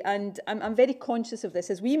yesterday, and I'm very conscious of this,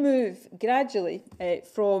 as we move gradually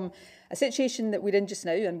from a situation that we're in just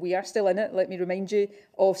now, and we are still in it, let me remind you,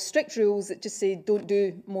 of strict rules that just say don't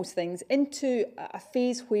do most things, into a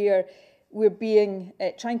phase where we're being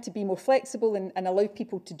trying to be more flexible and allow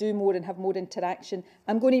people to do more and have more interaction.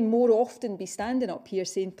 I'm going to more often be standing up here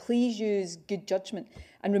saying, please use good judgment.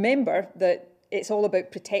 And remember that it's all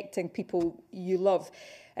about protecting people you love.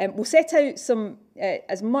 We'll set out some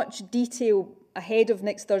as much detail ahead of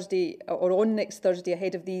next Thursday or on next Thursday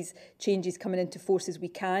ahead of these changes coming into force as we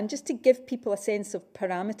can, just to give people a sense of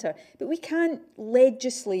parameter. But we can't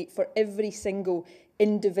legislate for every single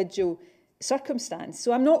individual circumstance.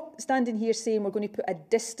 So I'm not standing here saying we're going to put a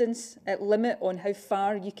distance limit on how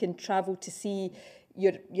far you can travel to see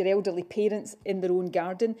your elderly parents in their own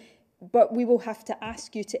garden, but we will have to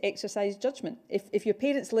ask you to exercise judgment. If your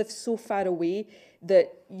parents live so far away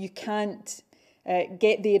that you can't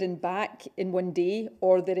get there and back in one day,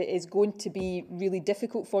 or that it is going to be really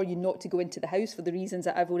difficult for you not to go into the house for the reasons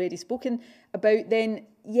that I've already spoken about, then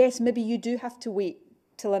yes, maybe you do have to wait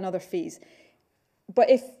till another phase. But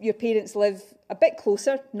if your parents live a bit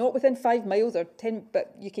closer, not within 5 miles or 10,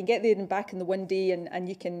 but you can get there and back in the one day, and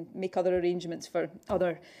you can make other arrangements for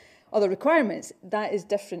other requirements, that is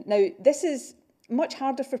different. Now, this is much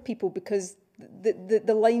harder for people because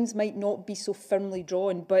the lines might not be so firmly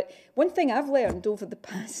drawn. But one thing I've learned over the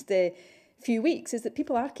past few weeks is that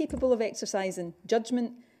people are capable of exercising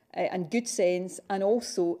judgment and good sense, and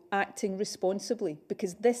also acting responsibly,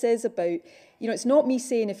 because this is about, you know, it's not me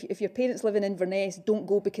saying if your parents live in Inverness, don't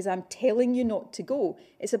go because I'm telling you not to go.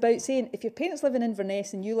 It's about saying if your parents live in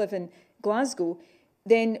Inverness and you live in Glasgow,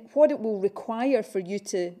 then what it will require for you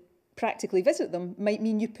to practically visit them might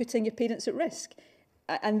mean you putting your parents at risk,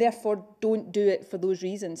 and therefore don't do it for those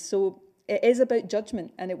reasons. So it is about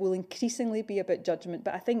judgment, and it will increasingly be about judgment.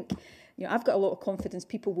 But I think, you know, I've got a lot of confidence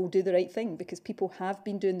people will do the right thing, because people have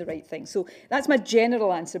been doing the right thing. So that's my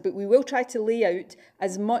general answer, but we will try to lay out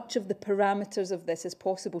as much of the parameters of this as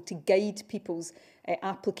possible to guide people's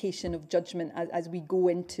application of judgment as we go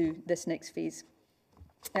into this next phase.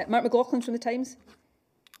 Mark McLaughlin from The Times.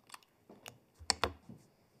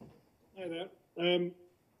 Hi there.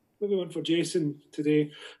 Maybe one for Jason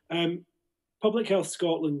today. Public Health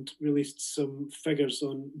Scotland released some figures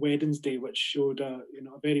on Wednesday which showed a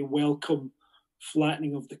very welcome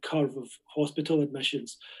flattening of the curve of hospital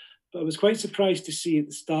admissions. But I was quite surprised to see at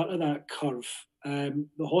the start of that curve,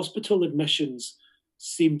 the hospital admissions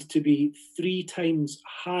seemed to be 3 times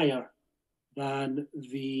higher than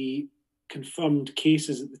the confirmed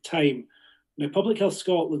cases at the time. Now, Public Health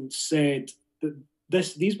Scotland said that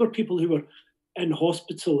these were people who were in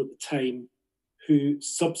hospital at the time who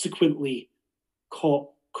subsequently caught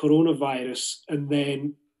coronavirus, and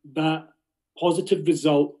then that positive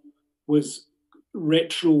result was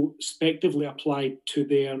retrospectively applied to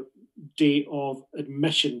their date of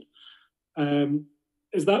admission.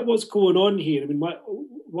 Is that what's going on here? I mean,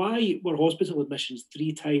 why were hospital admissions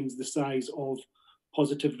 3 times the size of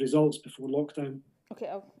positive results before lockdown? Okay,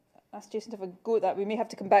 I'll ask Jason to have a go at that. We may have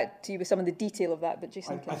to come back to you with some of the detail of that, but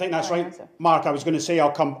Jason, I think that's right. Answer. Mark, I was going to say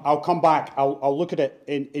I'll come back. I'll look at it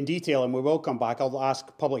in detail, and we will come back. I'll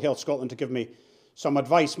ask Public Health Scotland to give me some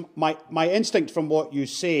advice. My instinct from what you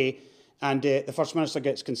say, and the First Minister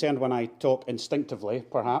gets concerned when I talk instinctively,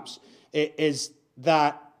 perhaps, is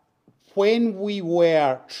that when we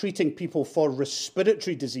were treating people for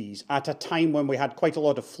respiratory disease at a time when we had quite a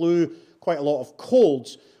lot of flu, quite a lot of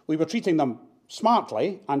colds, we were treating them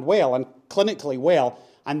smartly and well and clinically well,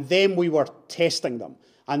 and then we were testing them.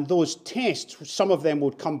 And those tests, some of them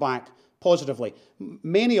would come back positively.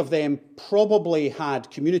 Many of them probably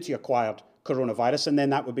had community-acquired coronavirus, and then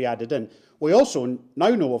that would be added in. We also now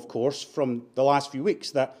know, of course, from the last few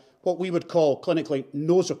weeks, that what we would call clinically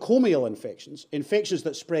nosocomial infections, infections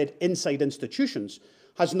that spread inside institutions,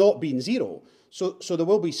 has not been zero. So there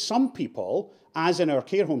will be some people, as in our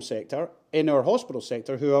care home sector, in our hospital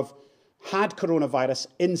sector, who have had coronavirus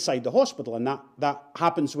inside the hospital, and that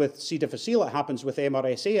happens with C. difficile, it happens with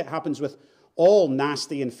MRSA, it happens with all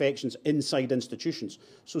nasty infections inside institutions.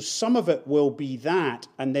 So some of it will be that,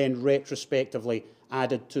 and then retrospectively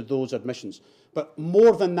added to those admissions. But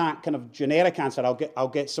more than that kind of generic answer, I'll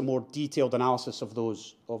get some more detailed analysis of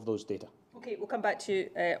those data. Okay, we'll come back to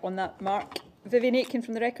you on that, Mark. Vivian Aitken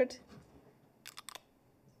from The Record.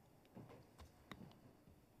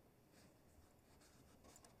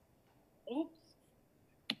 Oops.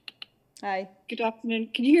 Hi. Good afternoon.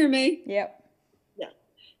 Can you hear me? Yep. Yeah.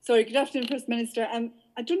 Sorry, good afternoon, First Minister.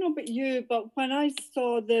 I don't know about you, but when I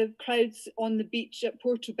saw the crowds on the beach at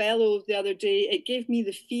Portobello the other day, it gave me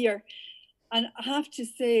the fear. And I have to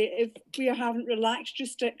say, if we are having relaxed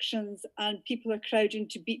restrictions and people are crowding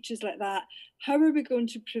to beaches like that, how are we going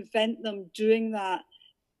to prevent them doing that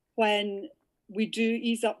when we do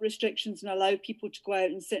ease up restrictions and allow people to go out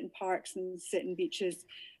and sit in parks and sit in beaches?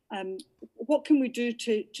 What can we do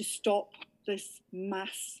to stop this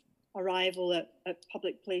mass arrival at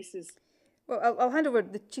public places? Well, I'll hand over.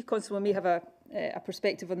 The Chief Constable may have a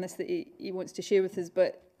perspective on this that he wants to share with us,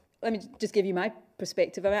 but let me just give you my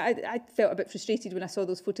perspective. I mean, I felt a bit frustrated when I saw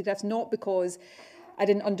those photographs, not because I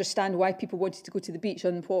didn't understand why people wanted to go to the beach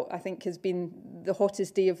on what I think has been the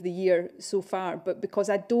hottest day of the year so far, but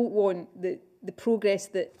because I don't want the progress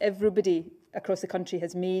that everybody across the country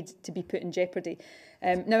has made to be put in jeopardy.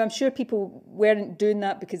 Now, I'm sure people weren't doing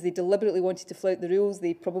that because they deliberately wanted to flout the rules.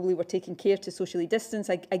 They probably were taking care to socially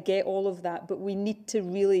distance. I get all of that, but we need to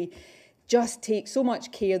really just take so much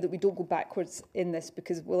care that we don't go backwards in this,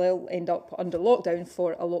 because we'll all end up under lockdown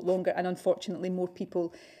for a lot longer, and unfortunately more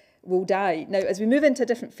people will die. Now, as we move into a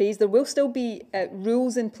different phase, there will still be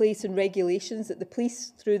rules in place and regulations that the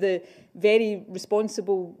police, through the very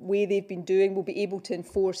responsible way they've been doing, will be able to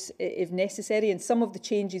enforce if necessary. And some of the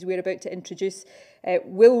changes we're about to introduce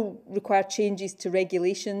will require changes to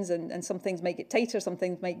regulations, and some things might get tighter, some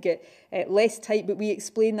things might get less tight, but we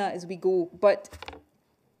explain that as we go. But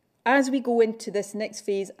as we go into this next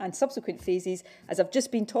phase and subsequent phases, as I've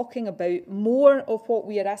just been talking about, more of what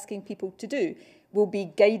we are asking people to do will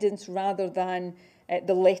be guidance rather than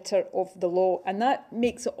the letter of the law. And that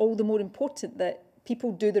makes it all the more important that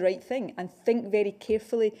people do the right thing and think very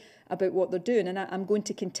carefully about what they're doing. And I'm going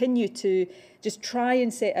to continue to just try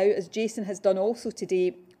and set out, as Jason has done also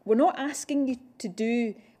today, we're not asking you to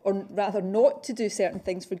do, or rather not to do certain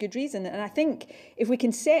things for good reason. And I think if we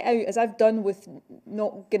can set out, as I've done with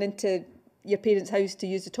not getting into your parents' house to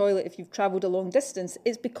use the toilet if you've travelled a long distance,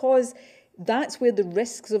 it's because that's where the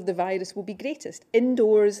risks of the virus will be greatest.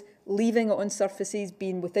 Indoors, leaving it on surfaces,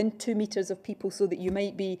 being within 2 metres of people so that you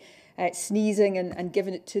might be sneezing and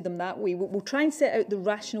giving it to them that way. We'll try and set out the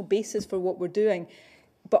rational basis for what we're doing.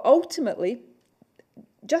 But ultimately,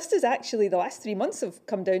 just as actually the last 3 months have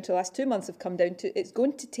come down to, the last 2 months have come down to, it's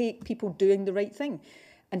going to take people doing the right thing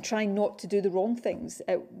and trying not to do the wrong things.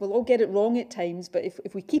 We'll all get it wrong at times, but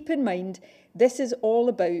if we keep in mind, this is all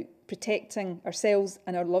about protecting ourselves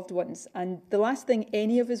and our loved ones. And the last thing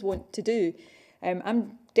any of us want to do,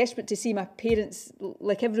 I'm desperate to see my parents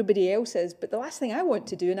like everybody else is, but the last thing I want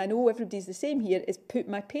to do, and I know everybody's the same here, is put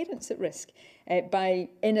my parents at risk by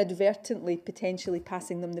inadvertently potentially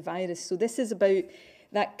passing them the virus. So this is about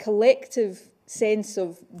that collective sense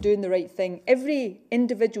of doing the right thing. Every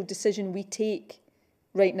individual decision we take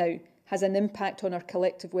right now has an impact on our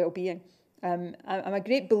collective well-being. I'm a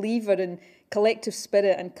great believer in collective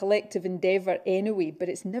spirit and collective endeavour anyway, but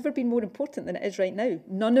it's never been more important than it is right now.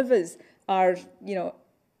 None of us are,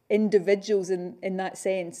 individuals in that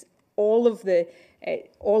sense. All of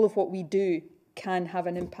what we do can have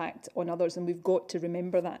an impact on others, and we've got to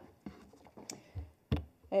remember that.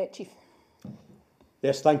 Chief.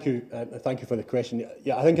 Yes, thank you. Thank you for the question.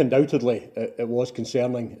 Yeah, I think undoubtedly it was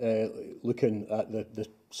concerning looking at the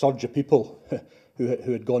surge of people who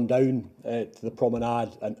had gone down to the promenade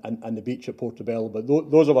and the beach at Portobello. But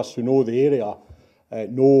those of us who know the area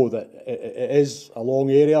know that it is a long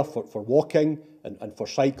area for walking and for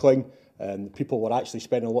cycling. People were actually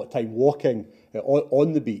spending a lot of time walking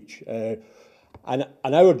on the beach. And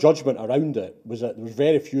our judgment around it was that there was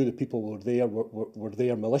very few of the people who were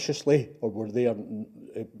there maliciously, or were there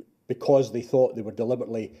because they thought they were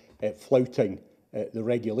deliberately flouting the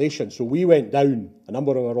regulation. So we went down, a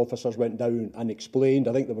number of our officers went down and explained.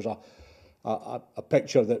 I think there was a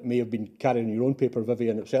picture that may have been carried in your own paper,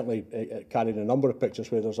 Vivian. It certainly carried a number of pictures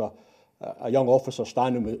where there's a young officer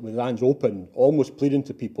standing with his hands open, almost pleading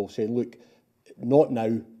to people, saying, look, not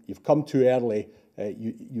now, you've come too early.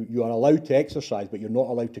 You are allowed to exercise, but you're not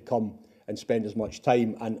allowed to come and spend as much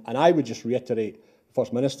time. And I would just reiterate the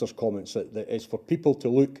First Minister's comments that it's for people to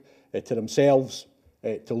look to themselves,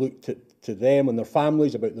 to look to them and their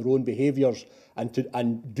families about their own behaviours and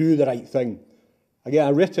do the right thing. Again,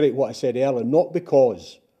 I reiterate what I said earlier, not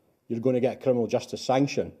because you're going to get a criminal justice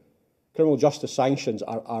sanction. Criminal justice sanctions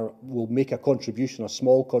will make a contribution, a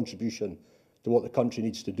small contribution, to what the country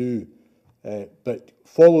needs to do. But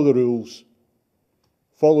follow the rules,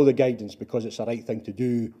 follow the guidance, because it's the right thing to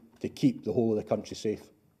do to keep the whole of the country safe.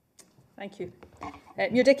 Thank you.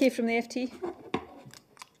 Muir Dickey from the FT.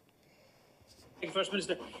 Thank you, First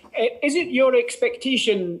Minister. Is it your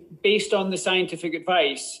expectation, based on the scientific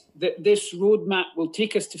advice, that this roadmap will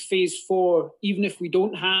take us to phase 4, even if we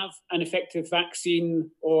don't have an effective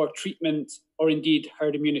vaccine or treatment, or indeed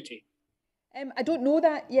herd immunity? I don't know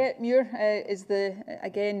that yet, Muir, is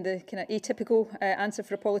again the kind of atypical answer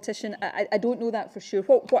for a politician. I don't know that for sure.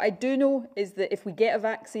 What I do know is that if we get a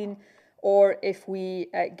vaccine or if we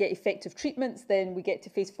get effective treatments, then we get to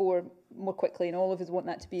phase 4 more quickly, and all of us want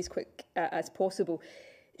that to be as quick as possible.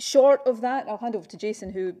 Short of that, I'll hand over to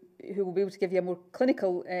Jason, who will be able to give you a more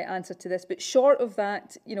clinical answer to this, but short of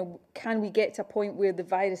that, can we get to a point where the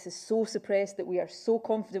virus is so suppressed that we are so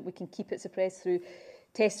confident we can keep it suppressed through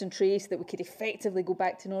test and trace, that we could effectively go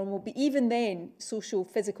back to normal? But even then, social,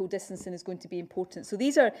 physical distancing is going to be important. So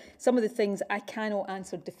these are some of the things I cannot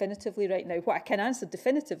answer definitively right now. What I can answer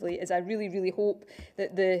definitively is I really, really hope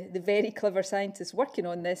that the very clever scientists working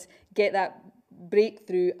on this get that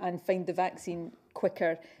breakthrough and find the vaccine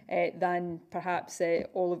quicker than perhaps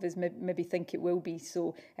all of us maybe think it will be.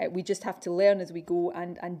 So we just have to learn as we go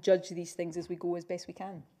and judge these things as we go as best we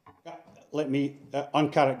can. Let me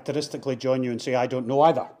uncharacteristically join you and say I don't know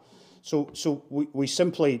either. So we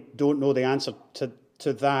simply don't know the answer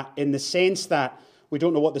to that, in the sense that we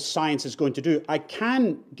don't know what the science is going to do. I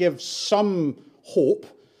can give some hope.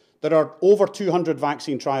 There are over 200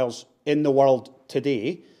 vaccine trials in the world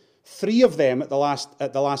today. 3 of them, at the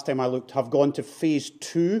last time I looked, have gone to phase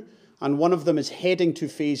 2, and one of them is heading to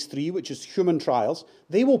phase 3, which is human trials.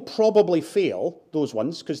 They will probably fail, those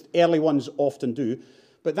ones, because early ones often do.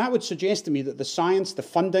 But that would suggest to me that the science, the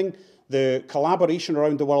funding, the collaboration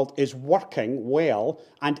around the world is working well.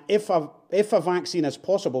 And if a vaccine is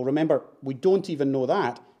possible, remember, we don't even know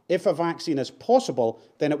that. If a vaccine is possible,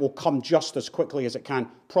 then it will come just as quickly as it can,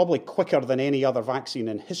 probably quicker than any other vaccine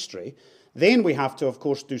in history. Then we have to, of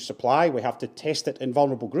course, do supply. We have to test it in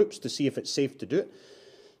vulnerable groups to see if it's safe to do it.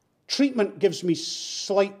 Treatment gives me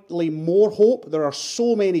slightly more hope. There are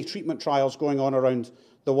so many treatment trials going on around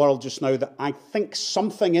the world just now that I think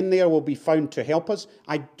something in there will be found to help us.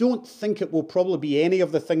 I don't think it will probably be any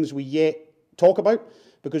of the things we yet talk about,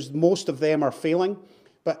 because most of them are failing.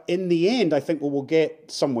 But in the end, I think we will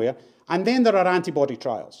get somewhere. And then there are antibody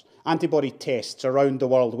trials, antibody tests around the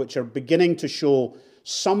world, which are beginning to show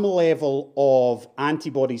some level of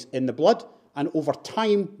antibodies in the blood. And over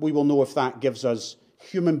time, we will know if that gives us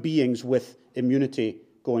human beings with immunity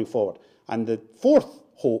going forward. And the fourth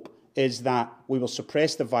hope is that we will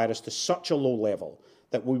suppress the virus to such a low level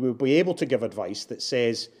that we will be able to give advice that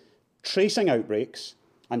says tracing outbreaks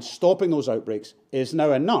and stopping those outbreaks is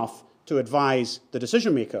now enough to advise the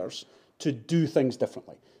decision makers to do things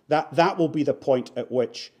differently. That will be the point at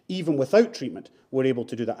which, even without treatment, we're able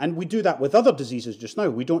to do that. And we do that with other diseases just now.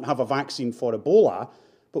 We don't have a vaccine for Ebola,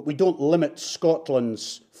 but we don't limit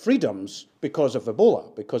Scotland's freedoms because of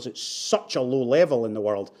Ebola, because it's such a low level in the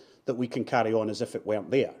world that we can carry on as if it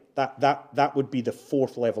weren't there. That would be the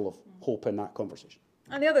fourth level of hope in that conversation.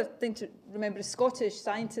 And the other thing to remember is Scottish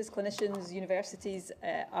scientists, clinicians, universities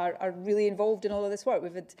are really involved in all of this work.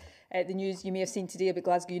 We've had the news you may have seen today about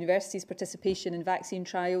Glasgow University's participation in vaccine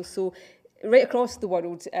trials. So right across the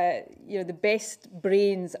world, the best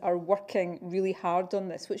brains are working really hard on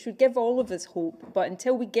this, which would give all of us hope. But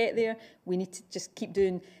until we get there, we need to just keep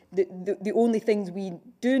doing the only things we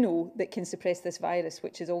do know that can suppress this virus,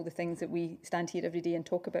 which is all the things that we stand here every day and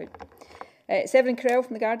talk about. Severin Carell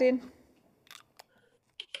from The Guardian.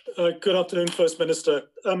 Good afternoon, First Minister.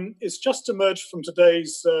 It's just emerged from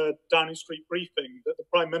today's Downing Street briefing that the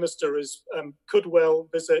Prime Minister could well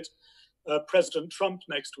visit President Trump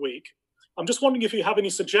next week. I'm just wondering if you have any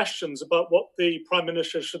suggestions about what the Prime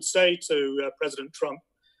Minister should say to President Trump,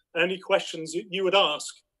 and any questions you would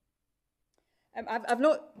ask. I've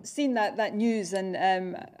not seen that news, and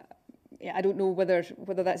I don't know whether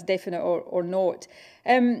that's definite or not.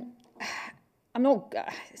 It's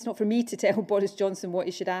not for me to tell Boris Johnson what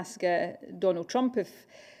he should ask Donald Trump.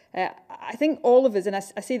 I think all of us, and I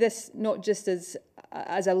say this not just as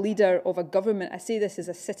a leader of a government, I say this as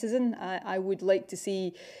a citizen. I would like to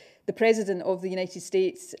see the President of the United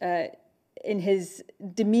States in his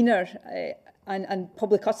demeanour and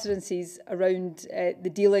public utterances around the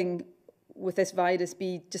dealing with this virus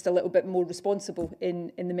be just a little bit more responsible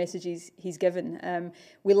in the messages he's given.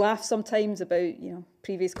 We laugh sometimes about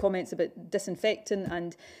previous comments about disinfectant,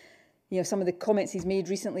 and some of the comments he's made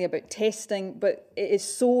recently about testing, but it is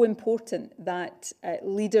so important that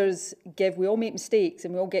leaders we all make mistakes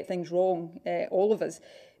and we all get things wrong, all of us,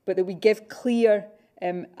 but that we give clear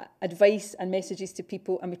advice and messages to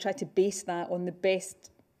people, and we try to base that on the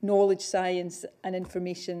best knowledge, science and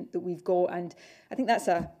information that we've got. And I think that's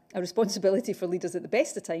a responsibility for leaders at the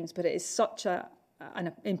best of times, but it is such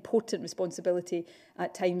an important responsibility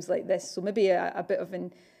at times like this. So maybe a bit of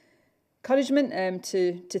encouragement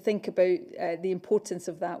to think about the importance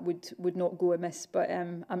of that would not go amiss. But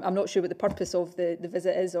I'm not sure what the purpose of the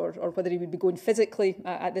visit is, or whether he would be going physically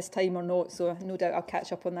at this time or not. So no doubt I'll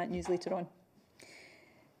catch up on that news later on.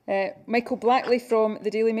 Michael Blackley from the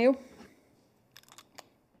Daily Mail.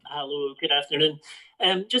 Hello, good afternoon.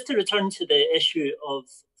 Just to return to the issue of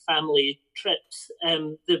family trips,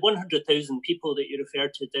 the 100,000 people that you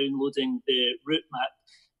referred to downloading the route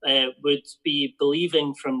map would be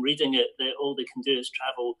believing from reading it that all they can do is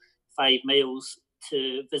travel 5 miles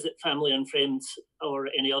to visit family and friends or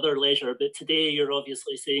any other leisure. But today you're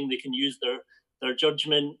obviously saying they can use their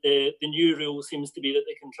judgment. The new rule seems to be that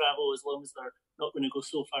they can travel as long as they're not going to go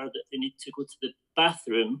so far that they need to go to the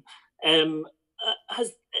bathroom.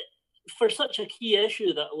 For such a key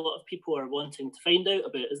issue that a lot of people are wanting to find out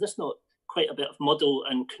about, is this not quite a bit of muddle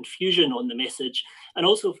and confusion on the message? And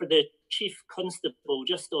also for the Chief Constable,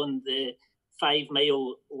 just on the 5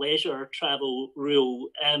 mile leisure travel rule,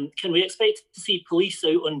 can we expect to see police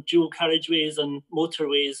out on dual carriageways and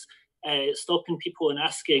motorways stopping people and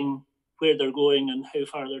asking where they're going and how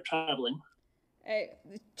far they're travelling?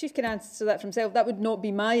 The Chief can answer that for himself. That would not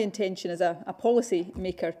be my intention as a policy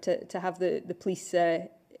maker to have the police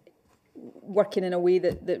working in a way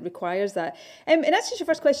that requires that. In answer to your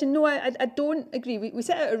first question, no, I don't agree. We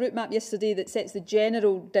set out a route map yesterday that sets the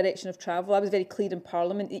general direction of travel. I was very clear in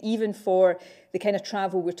Parliament, even for the kind of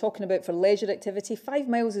travel we're talking about for leisure activity. 5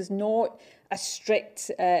 miles is not a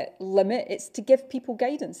strict limit. It's to give people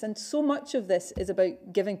guidance. And so much of this is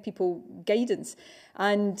about giving people guidance.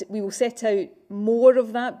 And we will set out more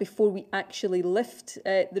of that before we actually lift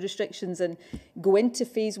the restrictions and go into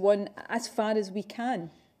phase 1 as far as we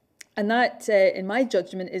can. And that, in my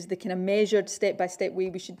judgment, is the kind of measured step-by-step way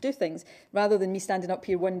we should do things, rather than me standing up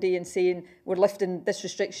here one day and saying, we're lifting this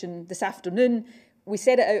restriction this afternoon. We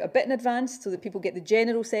set it out a bit in advance so that people get the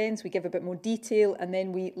general sense, we give a bit more detail, and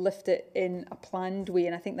then we lift it in a planned way.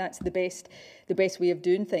 And I think that's the best way of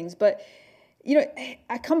doing things. But,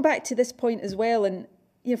 I come back to this point as well. And,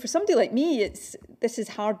 for somebody like me, this is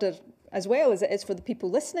harder as well as it is for the people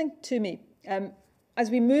listening to me. As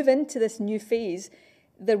we move into this new phase,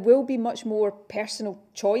 there will be much more personal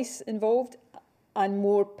choice involved and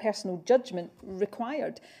more personal judgment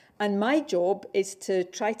required. And my job is to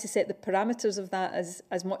try to set the parameters of that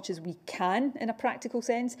as much as we can in a practical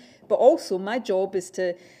sense. But also my job is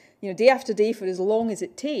to, day after day, for as long as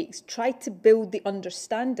it takes, try to build the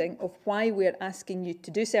understanding of why we're asking you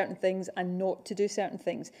to do certain things and not to do certain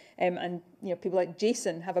things. And people like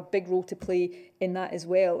Jason have a big role to play in that as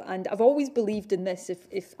well. And I've always believed in this.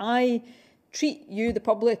 If I treat you, the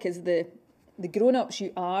public, as the grown-ups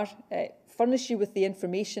you are, furnish you with the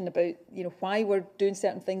information about why we're doing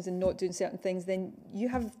certain things and not doing certain things, then you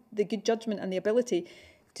have the good judgment and the ability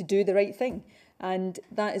to do the right thing. And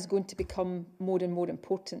that is going to become more and more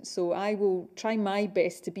important. So I will try my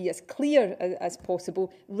best to be as clear as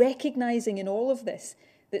possible, recognising in all of this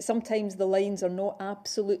that sometimes the lines are not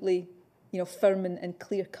absolutely firm and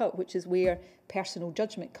clear-cut, which is where personal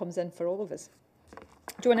judgment comes in for all of us.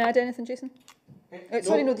 Do you want to add anything, Jason?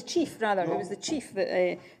 Sorry, the Chief, rather. No. It was the Chief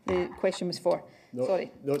that the question was for. No,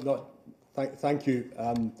 sorry. No. Thank you.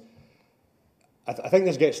 I think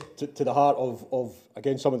this gets to the heart of,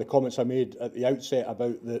 again, some of the comments I made at the outset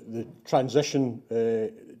about the transition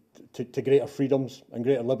to greater freedoms and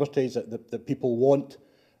greater liberties that people want,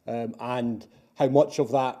 and how much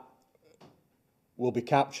of that will be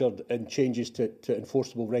captured in changes to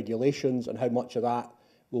enforceable regulations, and how much of that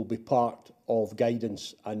will be part of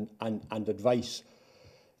guidance and advice.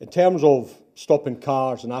 In terms of stopping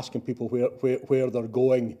cars and asking people where they're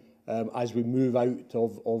going as we move out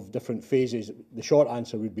of different phases, the short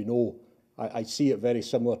answer would be no. I see it very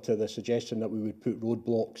similar to the suggestion that we would put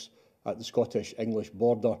roadblocks at the Scottish-English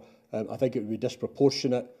border. I think it would be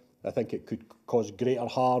disproportionate. I think it could cause greater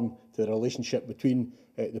harm to the relationship between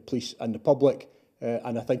the police and the public,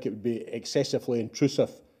 and I think it would be excessively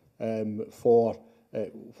intrusive for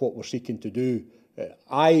what we're seeking to do.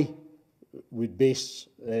 I would base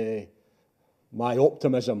my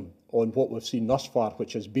optimism on what we've seen thus far,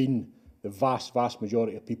 which has been the vast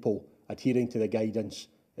majority of people adhering to the guidance,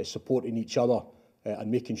 supporting each other and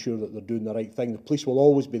making sure that they're doing the right thing. The police will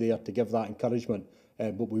always be there to give that encouragement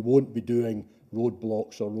but we won't be doing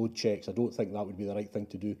roadblocks or road checks. I don't think that would be the right thing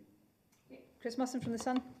to do. Chris Musson from The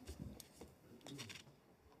Sun.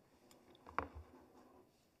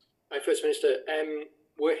 Hi, First Minister.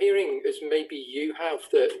 We're hearing, as maybe you have,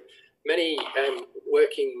 that many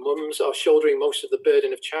working mums are shouldering most of the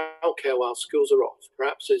burden of childcare while schools are off,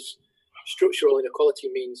 perhaps as structural inequality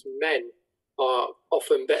means men are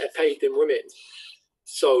often better paid than women,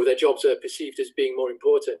 so their jobs are perceived as being more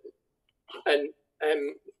important. And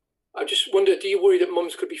I just wonder, do you worry that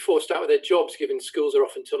mums could be forced out of their jobs given schools are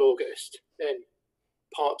off until August, then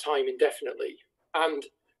part-time indefinitely? And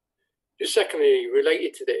just secondly,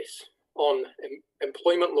 related to this, on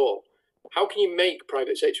employment law, how can you make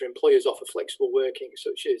private sector employers offer flexible working,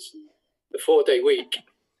 such as the 4-day week?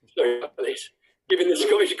 Sorry about this. Given the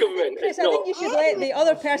Scottish Government... Chris, I think you should let the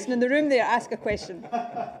other person in the room there ask a question.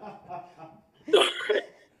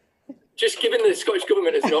 Just given the Scottish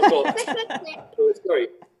Government has not got... sorry,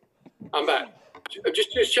 I'm back.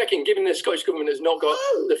 Just checking, given the Scottish Government has not got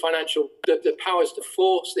the financial... the powers to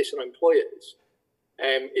force this on employers,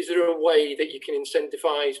 is there a way that you can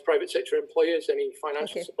incentivise private sector employers, any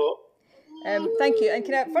financial support? Thank you. And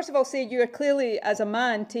can I first of all say you are clearly, as a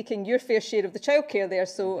man, taking your fair share of the childcare there,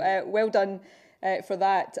 so well done for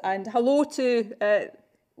that. And hello to...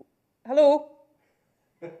 hello?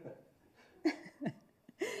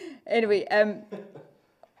 Anyway,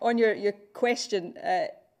 on your question,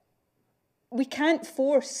 we can't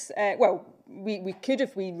force... well, we could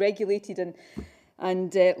if we regulated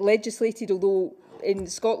and legislated, although in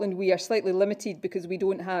Scotland we are slightly limited because we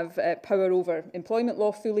don't have power over employment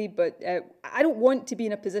law fully, but I don't want to be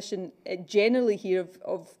in a position generally here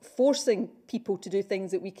of forcing people to do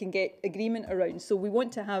things that we can get agreement around. So we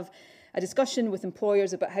want to have a discussion with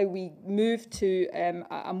employers about how we move to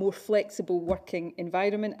a more flexible working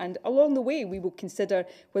environment, and along the way we will consider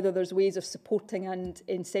whether there's ways of supporting and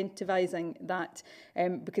incentivising that,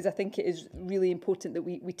 because I think it is really important that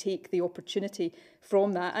we take the opportunity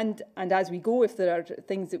from that, and as we go, if there are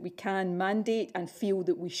things that we can mandate and feel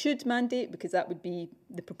that we should mandate, because that would be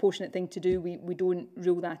the proportionate thing to do, we don't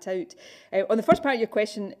rule that out. On the first part of your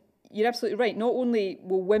question, you're absolutely right. Not only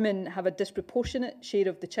will women have a disproportionate share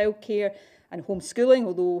of the childcare and homeschooling,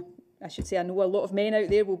 although I should say I know a lot of men out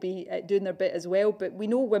there will be doing their bit as well, but we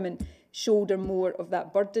know women shoulder more of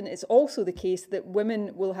that burden. It's also the case that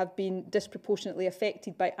women will have been disproportionately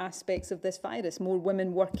affected by aspects of this virus. More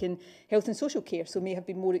women work in health and social care, so may have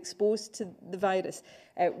been more exposed to the virus.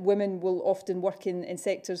 Women will often work in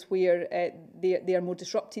sectors where they are more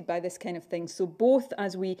disrupted by this kind of thing. So both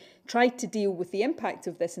as we try to deal with the impact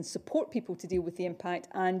of this and support people to deal with the impact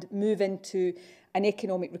and move into an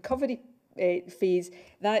economic recovery phase,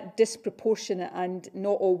 that disproportionate and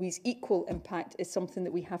not always equal impact is something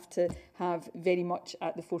that we have to have very much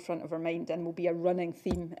at the forefront of our mind and will be a running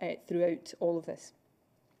theme throughout all of this.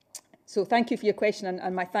 So thank you for your question,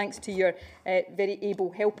 and my thanks to your very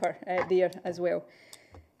able helper there as well.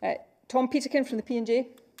 Tom Peterkin from the P&J.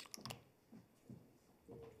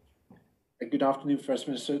 Good afternoon, First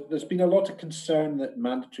Minister. There's been a lot of concern that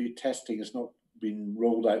mandatory testing has not been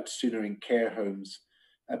rolled out sooner in care homes.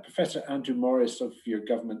 Professor Andrew Morris of your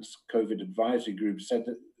government's COVID advisory group said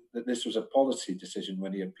that this was a policy decision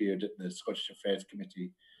when he appeared at the Scottish Affairs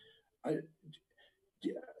Committee.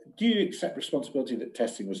 Do you accept responsibility that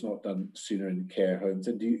testing was not done sooner in care homes,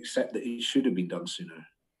 and do you accept that it should have been done sooner?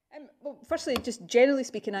 Well, firstly, just generally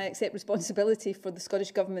speaking, I accept responsibility for the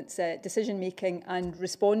Scottish Government's decision-making and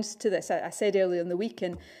response to this. I said earlier in the week,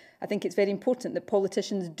 and I think it's very important that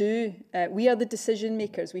politicians do. We are the decision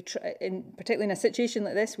makers. Particularly in a situation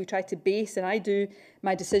like this, we try to base, and I do,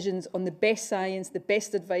 my decisions on the best science, the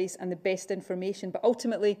best advice and the best information. But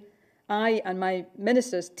ultimately, I and my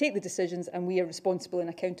ministers take the decisions and we are responsible and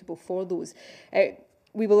accountable for those.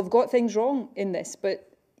 We will have got things wrong in this, but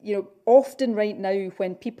often right now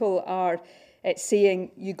when people are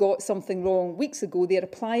saying you got something wrong weeks ago, they're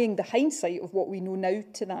applying the hindsight of what we know now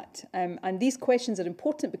to that. And these questions are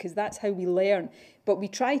important because that's how we learn. But we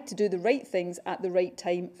try to do the right things at the right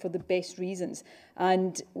time for the best reasons.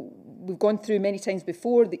 And we've gone through many times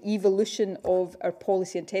before the evolution of our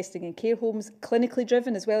policy and testing in care homes, clinically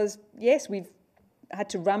driven, as well as, yes, we've had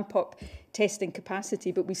to ramp up testing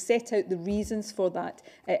capacity, but we set out the reasons for that,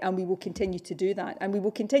 and we will continue to do that. And we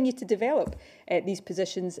will continue to develop these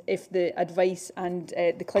positions if the advice and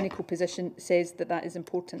the clinical position says that that is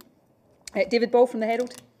important. David Ball from the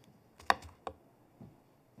Herald.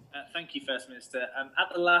 Thank you, First Minister.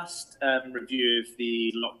 At the last review of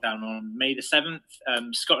the lockdown on May the 7th,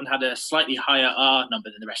 Scotland had a slightly higher R number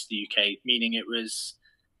than the rest of the UK, meaning it was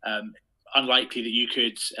unlikely that you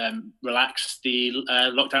could relax the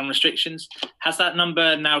lockdown restrictions. Has that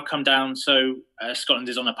number now come down so Scotland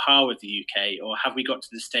is on a par with the UK, or have we got to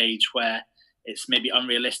the stage where it's maybe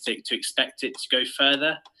unrealistic to expect it to go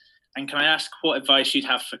further? And can I ask what advice you'd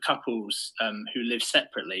have for couples who live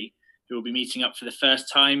separately, who will be meeting up for the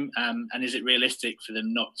first time, and is it realistic for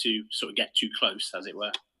them not to sort of get too close, as it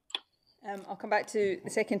were? I'll come back to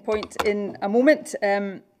the second point in a moment.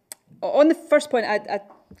 On the first point, I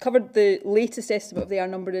covered the latest estimate of the R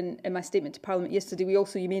number in my statement to Parliament yesterday. We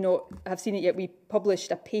also, you may not have seen it yet, we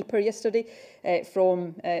published a paper yesterday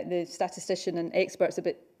from the statistician and experts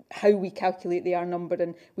about how we calculate the R number,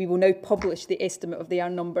 and we will now publish the estimate of the R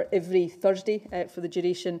number every Thursday for the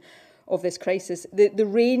duration of this crisis. The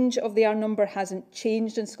range of the R number hasn't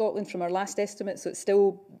changed in Scotland from our last estimate, so it's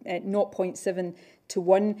still 0.7 to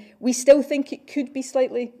 1. We still think it could be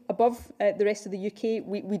slightly above the rest of the UK.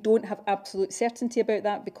 We don't have absolute certainty about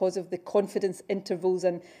that because of the confidence intervals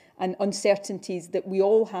and uncertainties that we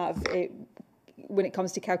all have when it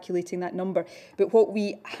comes to calculating that number. But what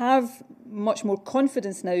we have much more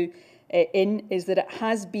confidence now in is that it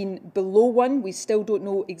has been below 1. We still don't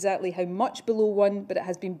know exactly how much below 1, but it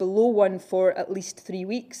has been below 1 for at least 3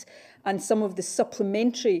 weeks. And some of the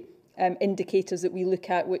supplementary indicators that we look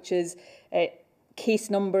at, which is case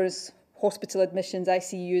numbers, hospital admissions,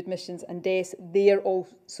 ICU admissions and deaths, they are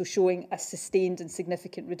also showing a sustained and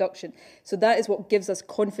significant reduction. So that is what gives us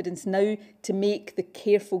confidence now to make the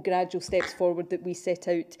careful, gradual steps forward that we set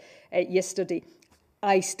out yesterday.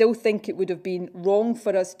 I still think it would have been wrong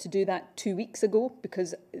for us to do that 2 weeks ago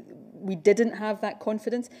because we didn't have that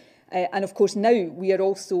confidence. And of course, now we are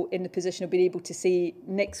also in the position of being able to say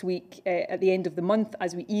next week, at the end of the month,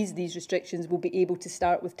 as we ease these restrictions, we'll be able to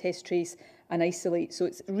start with test, trace and isolate. So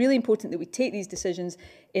it's really important that we take these decisions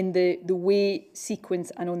in the way,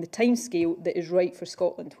 sequence and on the timescale that is right for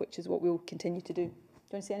Scotland, which is what we'll continue to do.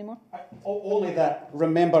 Do you want to say any more? Only that,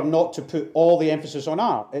 remember not to put all the emphasis on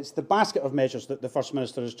R. It's the basket of measures that the First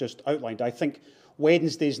Minister has just outlined. I think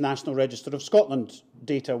Wednesday's National Register of Scotland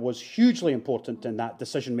data was hugely important in that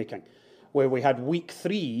decision-making, where we had week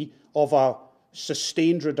 3 of a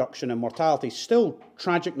sustained reduction in mortality. Still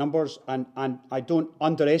tragic numbers, and I don't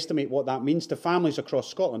underestimate what that means to families across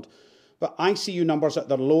Scotland. But ICU numbers at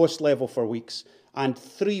their lowest level for weeks, and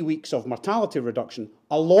 3 weeks of mortality reduction,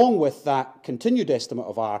 along with that continued estimate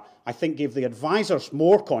of R, I think gave the advisers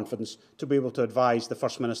more confidence to be able to advise the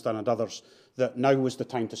First Minister and others that now was the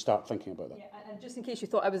time to start thinking about that. Yeah, and just in case you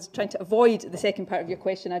thought I was trying to avoid the second part of your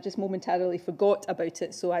question, I just momentarily forgot about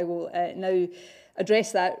it, so I will now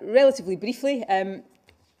address that relatively briefly.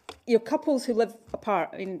 Couples who live apart,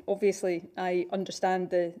 I mean, obviously I understand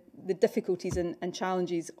the difficulties and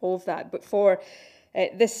challenges of that, but for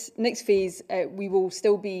this next phase, we will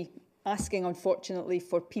still be asking, unfortunately,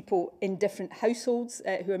 for people in different households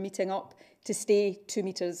who are meeting up to stay 2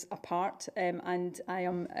 metres apart. And I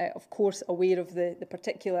am, of course, aware of the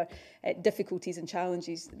particular difficulties and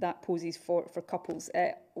challenges that poses for couples.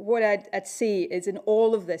 What I'd say is in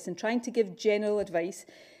all of this, and trying to give general advice,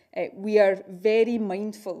 we are very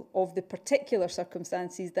mindful of the particular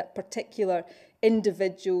circumstances that particular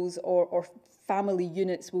individuals or family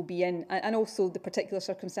units will be in, and also the particular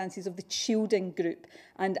circumstances of the shielding group.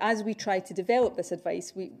 And as we try to develop this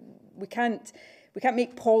advice, we can't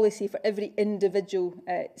make policy for every individual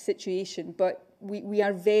situation, but we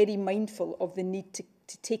are very mindful of the need to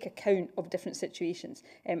take account of different situations,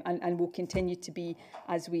 and will continue to be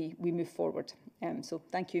as we move forward. So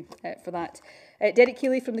thank you for that. Derek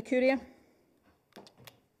Keeley from the Courier.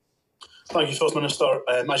 Thank you, First Minister.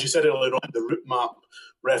 As you said earlier on, the route map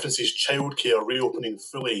references childcare reopening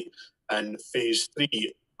fully in phase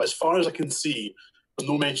 3. But as far as I can see, there's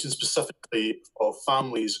no mention specifically of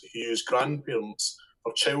families who use grandparents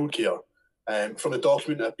for childcare. From the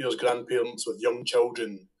document, it appears grandparents with young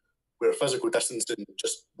children where physical distancing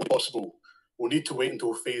just possible will need to wait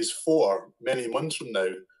until phase 4, many months from now,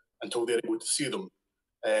 until they're able to see them.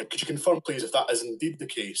 Could you confirm, please, if that is indeed the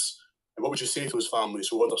case? And what would you say to those families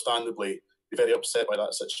who understandably be very upset by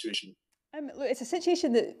that situation? Look, it's a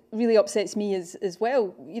situation that really upsets me as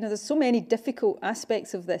well. You know, there's so many difficult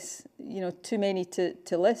aspects of this, too many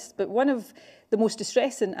to list. But one of the most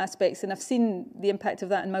distressing aspects, and I've seen the impact of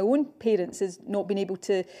that in my own parents, is not being able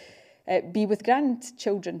to be with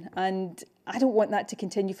grandchildren. And I don't want that to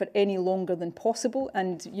continue for any longer than possible.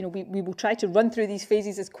 And, we will try to run through these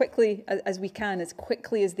phases as quickly as we can, as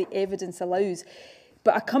quickly as the evidence allows.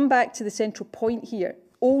 But I come back to the central point here.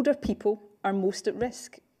 Older people are most at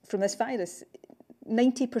risk from this virus.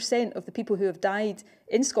 90% of the people who have died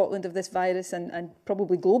in Scotland of this virus and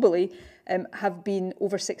probably globally have been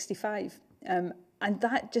over 65. And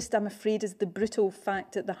that just, I'm afraid, is the brutal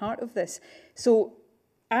fact at the heart of this. So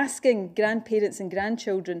asking grandparents and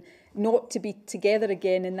grandchildren not to be together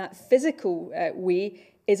again in that physical way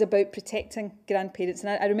is about protecting grandparents. And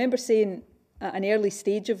I remember saying at an early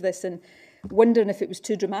stage of this and wondering if it was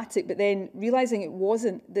too dramatic, but then realising it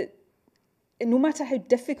wasn't, that no matter how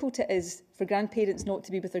difficult it is for grandparents not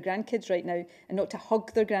to be with their grandkids right now and not to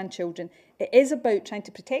hug their grandchildren, it is about trying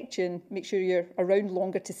to protect you and make sure you're around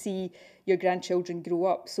longer to see your grandchildren grow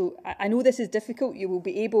up. So I know this is difficult. You will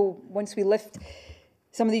be able, once we lift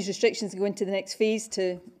some of these restrictions and go into the next phase,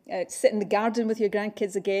 to sit in the garden with your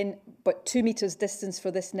grandkids again, but 2 metres distance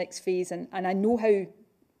for this next phase. And I know how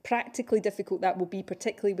practically difficult that will be,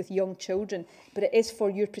 particularly with young children, but it is for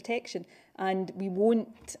your protection. And we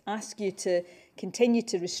won't ask you to continue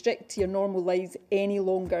to restrict your normal lives any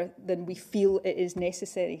longer than we feel it is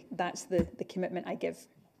necessary. That's the commitment I give.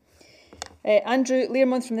 Andrew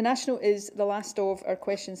Learmonth from The National is the last of our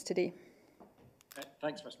questions today.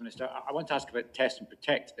 Thanks, First Minister. I want to ask about Test and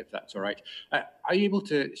Protect, if that's all right. Are you able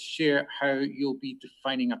to share how you'll be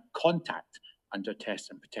defining a contact under Test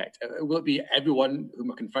and Protect? Will it be everyone whom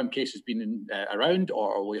a confirmed case has been around,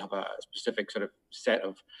 or will you have a specific sort of set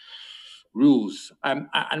of rules?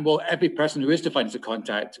 And will every person who is defined as a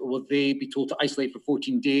contact, will they be told to isolate for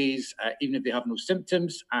 14 days, even if they have no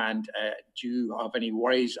symptoms? And do you have any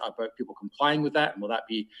worries about people complying with that? And will that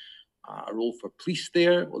be a role for police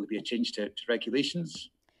there? Will there be a change to regulations?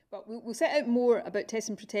 Well, we'll set out more about Test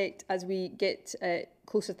and Protect as we get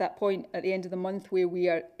closer to that point at the end of the month, where we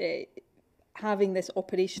are having this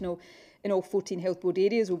operational in all 14 health board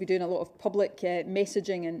areas. We'll be doing a lot of public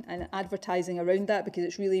messaging and advertising around that, because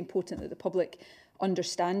it's really important that the public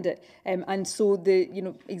understand it. And so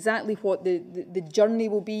exactly what the journey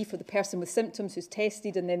will be for the person with symptoms who's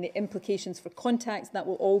tested, and then the implications for contacts, that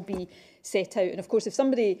will all be set out. And of course, if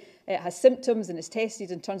somebody has symptoms and is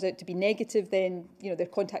tested and turns out to be negative, then their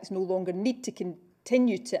contacts no longer need to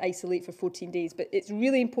continue to isolate for 14 days. But it's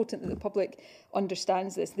really important that the public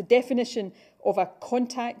understands this. The definition of a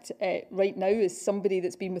contact right now is somebody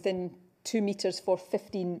that's been within 2 metres for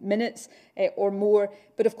 15 minutes or more.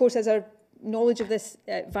 But of course, as our knowledge of this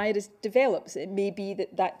virus develops, it may be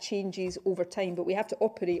that changes over time, but we have to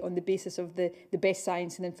operate on the basis of the best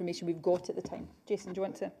science and information we've got at the time. Jason, do you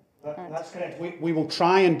want to add? That's correct. We will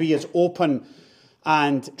try and be as open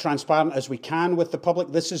and transparent as we can with the public.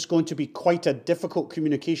 This is going to be quite a difficult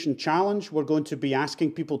communication challenge. We're going to be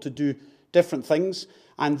asking people to do different things,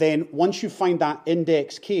 and then once you find that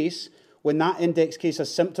index case, when that index case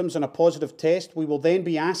has symptoms and a positive test, we will then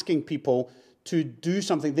be asking people to do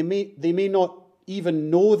something. They may not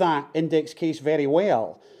even know that index case very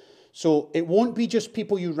well. So it won't be just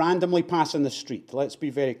people you randomly pass in the street. Let's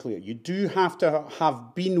be very clear. You do have to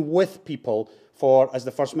have been with people for, as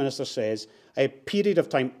the First Minister says, a period of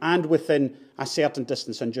time and within a certain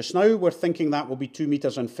distance. And just now we're thinking that will be 2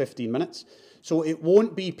 metres and 15 minutes. So it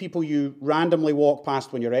won't be people you randomly walk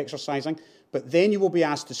past when you're exercising, but then you will be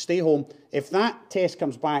asked to stay home. If that test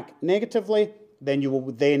comes back negatively, then you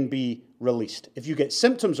will then be released. If you get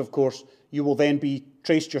symptoms, of course, you will then be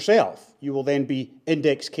traced yourself. You will then be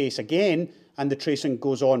index case again, and the tracing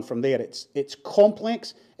goes on from there. It's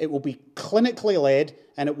complex, it will be clinically led,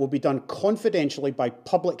 and it will be done confidentially by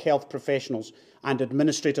public health professionals and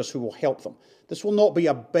administrators who will help them. This will not be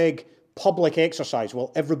a big public exercise where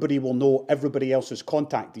everybody will know everybody else's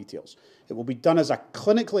contact details. It will be done as a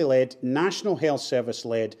clinically led, National Health Service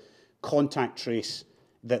led contact trace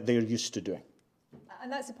that they're used to doing.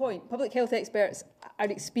 And that's the point. Public health experts are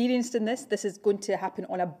experienced in this. This is going to happen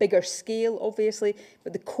on a bigger scale, obviously,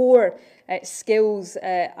 but the core skills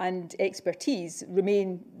and expertise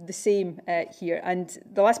remain the same here. And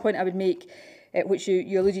the last point I would make, which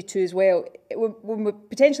you alluded to as well, when we're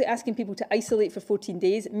potentially asking people to isolate for 14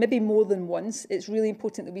 days, maybe more than once, it's really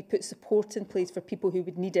important that we put support in place for people who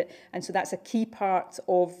would need it. And so that's a key part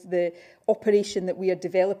of the operation that we are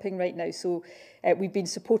developing right now. So we've been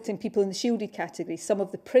supporting people in the shielded category. Some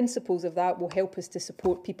of the principles of that will help us to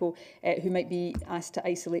support people who might be asked to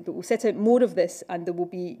isolate. But we'll set out more of this, and there will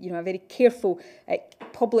be a very careful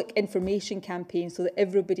public information campaign so that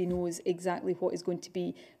everybody knows exactly what is going to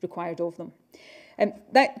be required of them.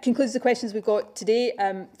 That concludes the questions we've got today.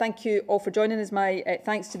 Thank you all for joining us. My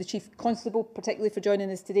thanks to the Chief Constable, particularly for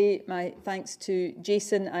joining us today. My thanks to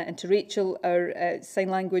Jason and to Rachel, our sign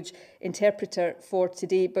language interpreter for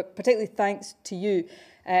today, but particularly thanks to you,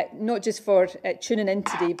 not just for tuning in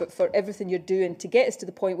today, but for everything you're doing to get us to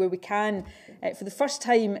the point where we can, for the first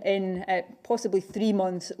time in possibly 3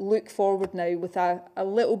 months, look forward now with a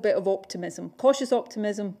little bit of optimism, cautious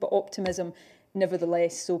optimism, but optimism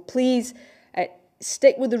nevertheless. So please,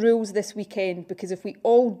 stick with the rules this weekend, because if we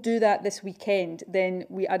all do that this weekend, then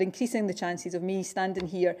we are increasing the chances of me standing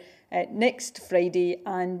here next Friday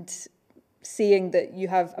and saying that you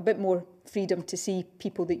have a bit more freedom to see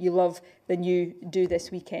people that you love than you do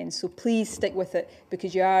this weekend. So please stick with it,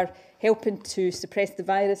 because you are helping to suppress the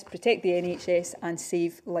virus, protect the NHS and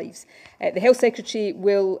save lives. The Health Secretary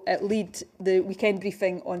will lead the weekend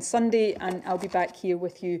briefing on Sunday, and I'll be back here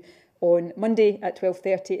with you on Monday at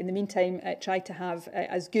 12:30. In the meantime, try to have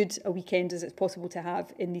as good a weekend as it's possible to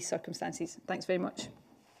have in these circumstances. Thanks very much.